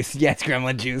 Gremlin juice. Yes,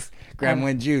 gremlin juice.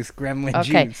 Gremlin juice. Gremlin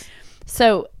Okay. juice.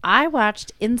 So I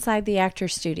watched Inside the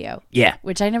Actors Studio, Yeah.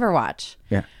 which I never watch.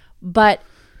 Yeah. But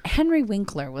Henry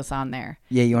Winkler was on there.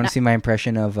 Yeah, you want to see my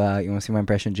impression of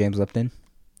James Lipton?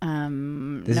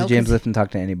 This No, is James 'cause- Lipton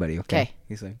talking to anybody, okay? Okay.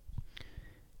 He's like,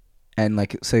 and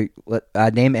like, so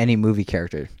name any movie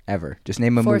character ever. Just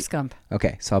name a movie. Forrest Gump.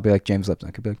 Okay, so I'll be like James Lipton.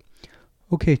 I could be like,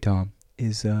 okay, Tom,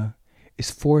 is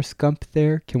Forrest Gump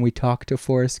there? Can we talk to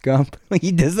Forrest Gump? Like,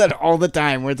 he does that all the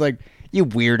time where it's like, you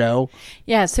weirdo.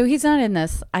 Yeah, so he's not in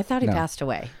this. I thought he No. passed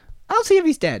away. I'll see if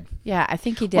he's dead. Yeah, I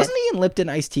think he did. Wasn't he in Lipton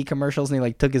iced tea commercials and he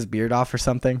like took his beard off or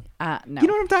something? No. You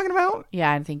know what I'm talking about?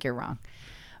 Yeah, I think you're wrong.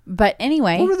 But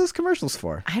anyway, What were those commercials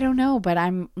for? I don't know, but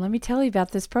let me tell you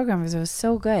about this program because it was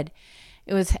so good.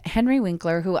 It was Henry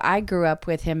Winkler, who I grew up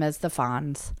with him as the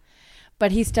Fonz.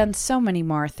 But he's done so many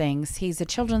more things. He's a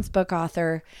children's book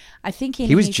author. I think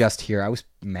He was just here. I was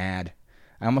mad.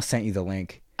 I almost sent you the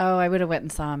link. Oh, I would have went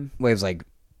and saw him. Well, it was like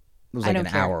I don't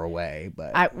an care. hour away,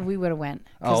 but We would have went.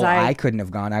 I couldn't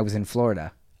have gone. I was in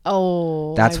Florida.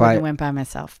 That's why- I went by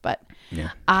myself. But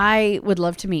Yeah. I would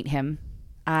love to meet him.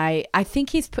 I think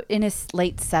he's in his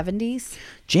late 70s.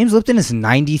 James Lipton is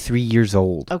 93 years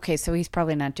old. Okay, so he's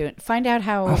probably not doing. Find out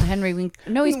how old Henry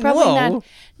Winkler. No, he's probably Whoa. not.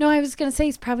 No, I was gonna say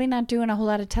he's probably not doing a whole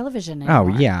lot of television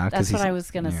anymore. yeah, 'cause that's what he's- I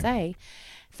was gonna say.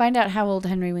 Find out how old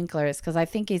Henry Winkler is because I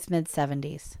think he's mid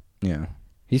 70s. Yeah.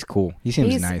 He's cool. He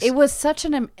seems nice. It was such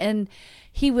and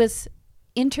he was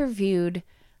interviewed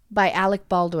by Alec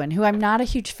Baldwin, who I'm not a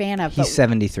huge fan of. He's but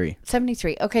 73.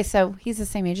 73. Okay, so he's the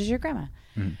same age as your grandma.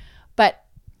 But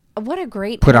what a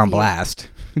great Put on interview. blast.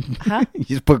 Huh? You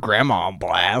just put grandma on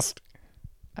blast.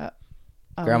 Oh,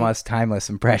 Grandma's timeless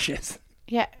and precious.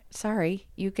 Yeah, sorry.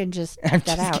 You can just I'm cut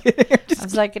that just out. kidding. I'm just I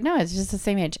was like, no, it's just the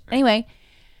same age. Anyway,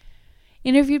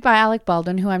 interviewed by Alec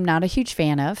Baldwin, who I'm not a huge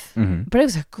fan of, but it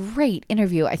was a great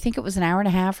interview. I think it was an hour and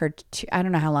a half or two. I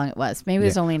don't know how long it was. Maybe it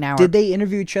was only an hour. Did they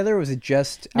interview each other, or was it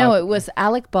just... No, it was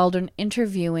Alec Baldwin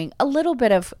interviewing, a little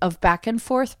bit of back and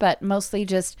forth, but mostly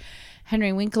just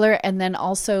Henry Winkler. And then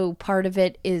also part of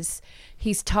it is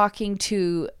he's talking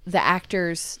to the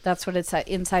actors. That's what it's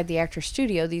inside the actor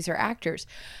studio. These are actors.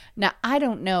 Now, I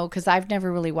don't know, because I've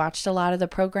never really watched a lot of the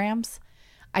programs.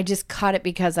 I just caught it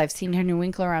because I've seen Henry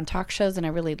Winkler on talk shows, and I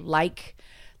really like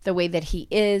the way that he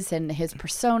is and his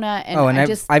persona. And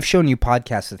I've shown you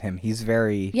podcasts with him. He's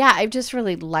very... Yeah, I just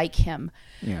really like him.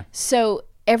 Yeah. So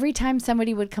every time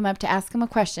somebody would come up to ask him a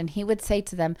question, he would say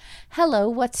to them, "Hello,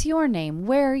 what's your name?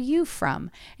 Where are you from?"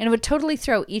 And it would totally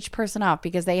throw each person off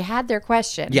because they had their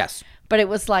question. Yes. But it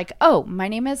was like, "Oh, my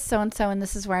name is so-and-so, and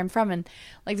this is where I'm from." And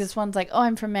like this one's like, "Oh,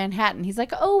 I'm from Manhattan." He's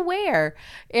like, "Oh, where?"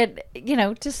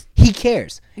 Just... He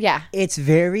cares. Yeah. It's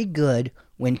very good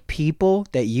when people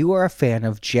that you are a fan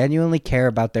of genuinely care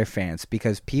about their fans,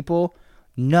 because people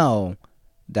know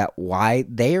that why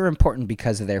they are important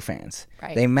because of their fans.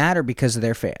 Right. They matter because of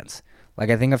their fans. Like,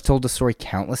 I think I've told the story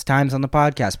countless times on the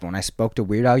podcast, but when I spoke to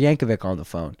Weird Al Yankovic on the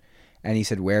phone, and he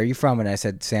said, "Where are you from?" And I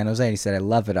said, "San Jose." And he said, "I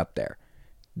love it up there."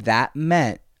 That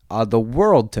meant the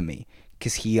world to me,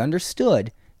 because he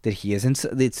understood that he is in...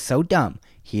 It's so dumb.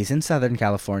 He's in Southern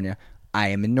California. I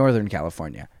am in Northern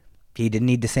California. He didn't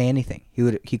need to say anything.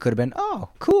 He could have been, "Oh,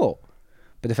 cool."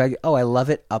 But the fact, "Oh, I love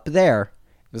it up there,"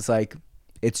 it was like,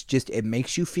 it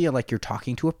makes you feel like you're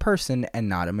talking to a person and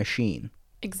not a machine.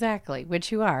 Exactly,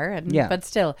 which you are, Yeah. But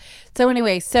still. So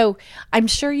anyway, I'm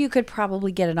sure you could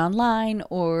probably get it online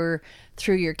or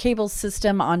through your cable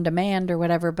system on demand or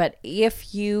whatever, but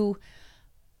if you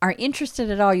are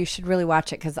interested at all, you should really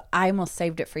watch it, because I almost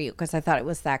saved it for you because I thought it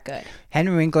was that good.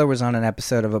 Henry Winkler was on an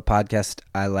episode of a podcast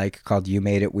I like called You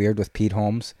Made It Weird with Pete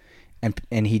Holmes,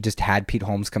 and he just had Pete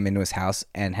Holmes come into his house,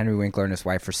 and Henry Winkler and his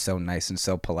wife are so nice and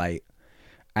so polite,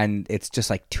 and it's just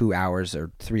like 2 hours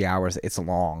or 3 hours. It's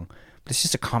long. But it's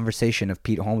just a conversation of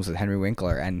Pete Holmes with Henry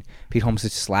Winkler, and Pete Holmes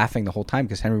is just laughing the whole time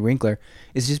because Henry Winkler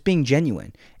is just being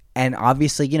genuine. And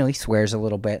obviously, he swears a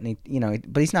little bit, and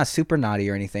but he's not super naughty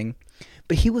or anything.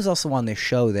 But he was also on this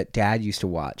show that Dad used to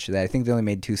watch that I think they only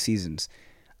made 2 seasons.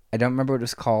 I don't remember what it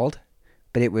was called,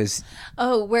 but it was...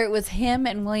 Oh, where it was him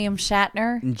and William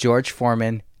Shatner? George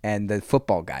Foreman and the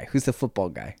football guy. Who's the football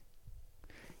guy?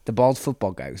 The bald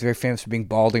football guy. He was very famous for being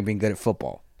bald and being good at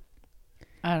football.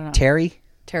 I don't know.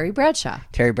 Terry Bradshaw.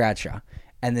 Terry Bradshaw.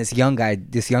 And this young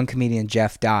comedian,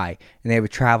 Jeff Dye, and they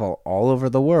would travel all over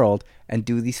the world and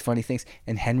do these funny things.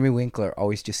 And Henry Winkler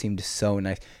always just seemed so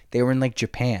nice. They were in like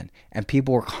Japan, and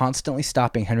people were constantly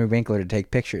stopping Henry Winkler to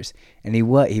take pictures. And he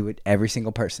would every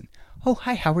single person. "Oh,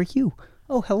 hi, how are you?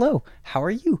 Oh, hello, how are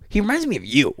you?" He reminds me of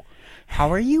you.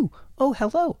 "How are you? Oh,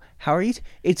 hello, how are you?"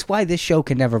 It's why this show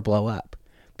can never blow up,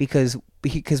 because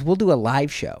we'll do a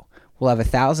live show. We'll have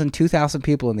 1,000, 2,000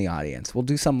 people in the audience. We'll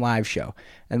do some live show.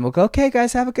 And we'll go, "Okay,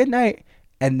 guys, have a good night."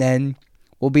 And then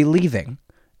we'll be leaving.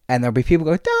 And there'll be people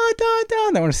go, "Da, da, da,"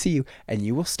 and they want to see you. And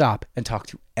you will stop and talk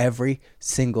to every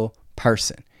single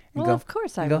person. And Well, of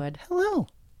course I would. "Hello,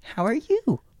 how are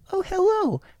you? Oh,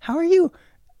 hello, how are you?"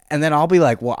 And then I'll be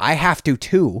like, "Well, I have to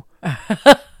too."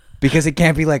 Because it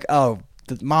can't be like, "Oh,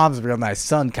 the mom's real nice.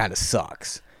 Son kind of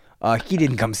sucks. He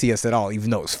didn't come see us at all, even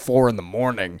though it was 4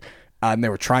 a.m. And they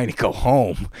were trying to go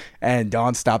home, and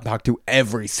Dawn stopped and talked to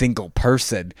every single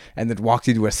person, and then walked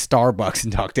into a Starbucks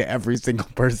and talked to every single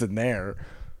person there.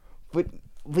 But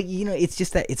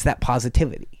it's that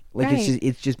positivity. Like, Right.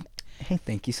 it's just, "Hey,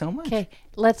 thank you so much." Okay,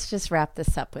 let's just wrap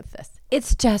this up with this.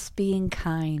 It's just being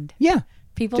kind. Yeah.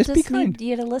 People Just be just kind. need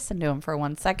you to listen to them for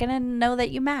 1 second and know that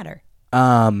you matter.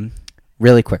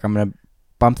 Really quick, I'm gonna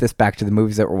bump this back to the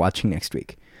movies that we're watching next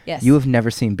week. Yes. You have never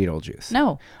seen Beetlejuice.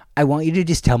 No. I want you to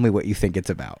just tell me what you think it's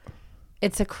about.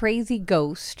 It's a crazy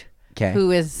ghost 'Kay. who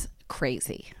is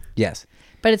crazy. Yes.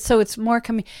 But it's more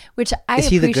which I Is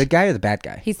he the appreciate- good guy or the bad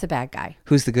guy? He's the bad guy.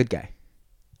 Who's the good guy?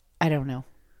 I don't know.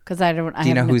 Because I don't. Do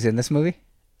you know who's in this movie?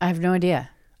 I have no idea.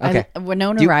 Okay.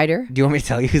 Winona Ryder. Do you want me to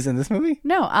tell you who's in this movie?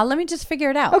 No, let me just figure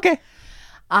it out. Okay.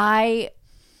 I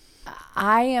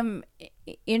am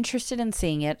interested in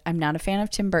seeing it. I'm not a fan of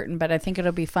Tim Burton, but I think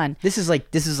it'll be fun. This is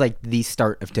like the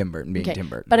start of Tim Burton being Okay. Tim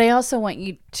Burton. But I also want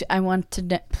you to,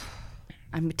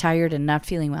 I'm tired and not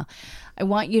feeling well. I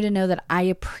want you to know that I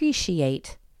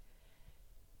appreciate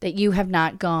that you have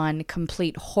not gone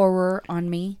complete horror on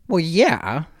me. Well,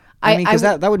 yeah. I- I mean, because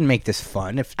I that would make this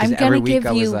fun if I'm just going every to week give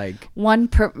I was you like,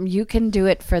 you can do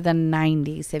it for the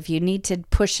 90s if you need to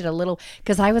push it a little,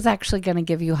 because I was actually going to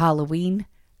give you Halloween.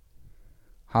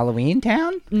 Halloween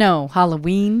Town? No,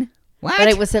 Halloween. What? But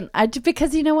it wasn't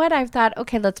because you know what? I thought,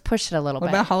 okay, let's push it a little What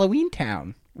bit. about Halloween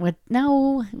Town? With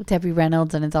Debbie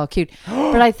Reynolds and it's all cute.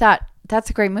 But I thought that's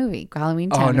a great movie. Halloween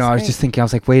Town. Oh no, is I was great. just thinking. I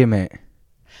was like, wait a minute.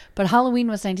 But Halloween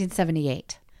was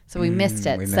 1978, so we missed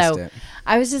it. we missed so it.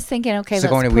 I was just thinking, okay,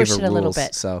 Sigourney let's push Weaver it a little rules,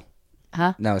 bit. So,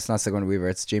 Huh? no, it's not Sigourney Weaver.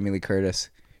 It's Jamie Lee Curtis.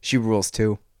 She rules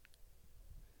too.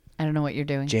 I don't know what you're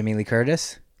doing. Jamie Lee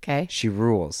Curtis. Okay. She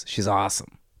rules. She's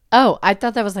awesome. Oh, I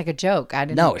thought that was like a joke. I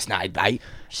didn't. No, it's not.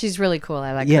 She's really cool.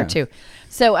 I like Yeah. her too.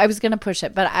 So I was gonna push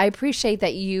it, but I appreciate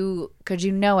that because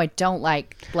I don't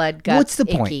like blood, guts, What's the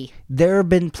icky. point? There have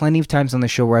been plenty of times on the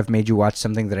show where I've made you watch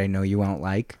something that I know you won't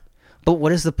like. But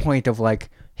what is the point of like,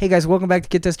 hey guys, welcome back to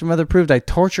Kid Tester Mother Approved. I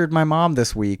tortured my mom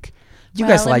this week. You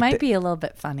guys it like might be a little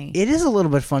bit funny. It is a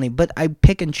little bit funny, but I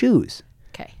pick and choose.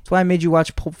 Okay. That's why I made you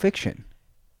watch Pulp Fiction.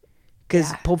 Because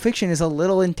Yeah. Pulp Fiction is a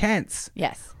little intense.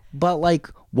 Yes. But like,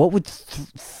 what would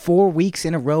 4 weeks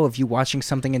in a row of you watching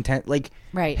something intense? Like,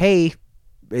 Right. hey,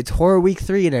 it's horror week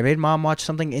 3 and I made mom watch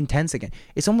something intense again.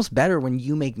 It's almost better when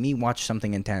you make me watch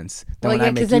something intense. Than Well, when I yeah,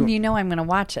 make because then you know I'm gonna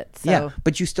watch it. So. Yeah,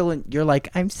 but you're like,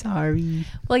 I'm sorry.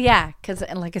 Well, yeah, because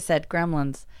like I said,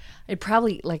 Gremlins. It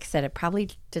probably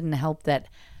didn't help that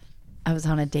I was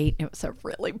on a date and it was a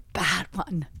really bad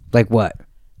one. Like what?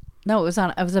 No, it was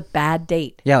a bad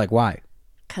date Yeah, like why?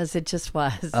 because it just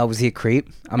was. Was he a creep?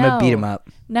 I'm going to beat him up.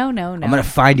 No. I'm going to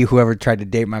find you whoever tried to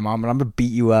date my mom and I'm going to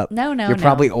beat you up. No. You're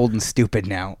probably old and stupid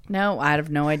now. No, I have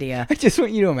no idea. I just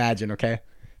want you to imagine, okay?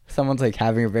 Someone's like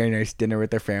having a very nice dinner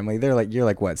with their family. They're like, you're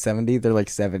like what, 70? They're like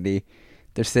 70.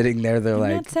 They're sitting there. They're I'm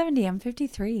like, not 70. I'm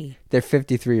 53. they're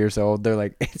 53 years old. They're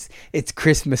like, it's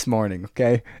Christmas morning,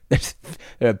 okay? There's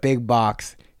a big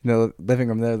box in the living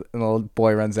room. There, and the little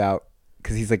boy runs out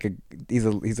because he's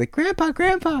like,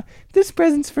 Grandpa, this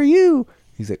present's for you.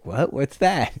 He's like, what? What's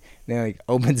that? And then like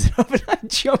opens it up and I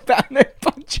jump out and I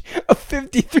punch a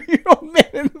 53-year-old man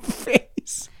in the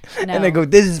face. No. And I go,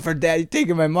 this is for Daddy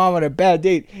taking my mom on a bad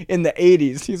date in the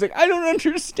 80s. He's like, I don't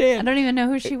understand. I don't even know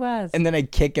who she was. And then I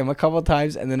kick him a couple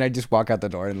times and then I just walk out the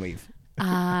door and leave.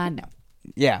 No.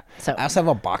 Yeah. So- I also have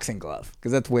a boxing glove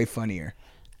because that's way funnier.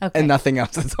 Okay. And nothing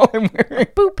else. That's all I'm wearing.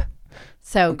 Boop.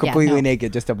 So Completely yeah,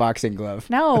 naked, just a boxing glove.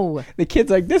 no. The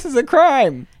kid's like, this is a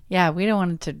crime. Yeah, we don't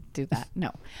want to do that.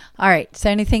 No. All right. So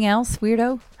anything else,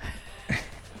 weirdo?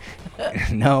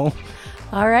 No.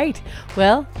 All right.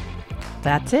 Well,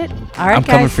 that's it. All right, I'm guys.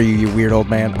 coming for you, you weird old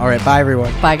man. All right. Bye,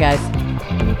 everyone. Bye,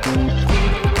 guys.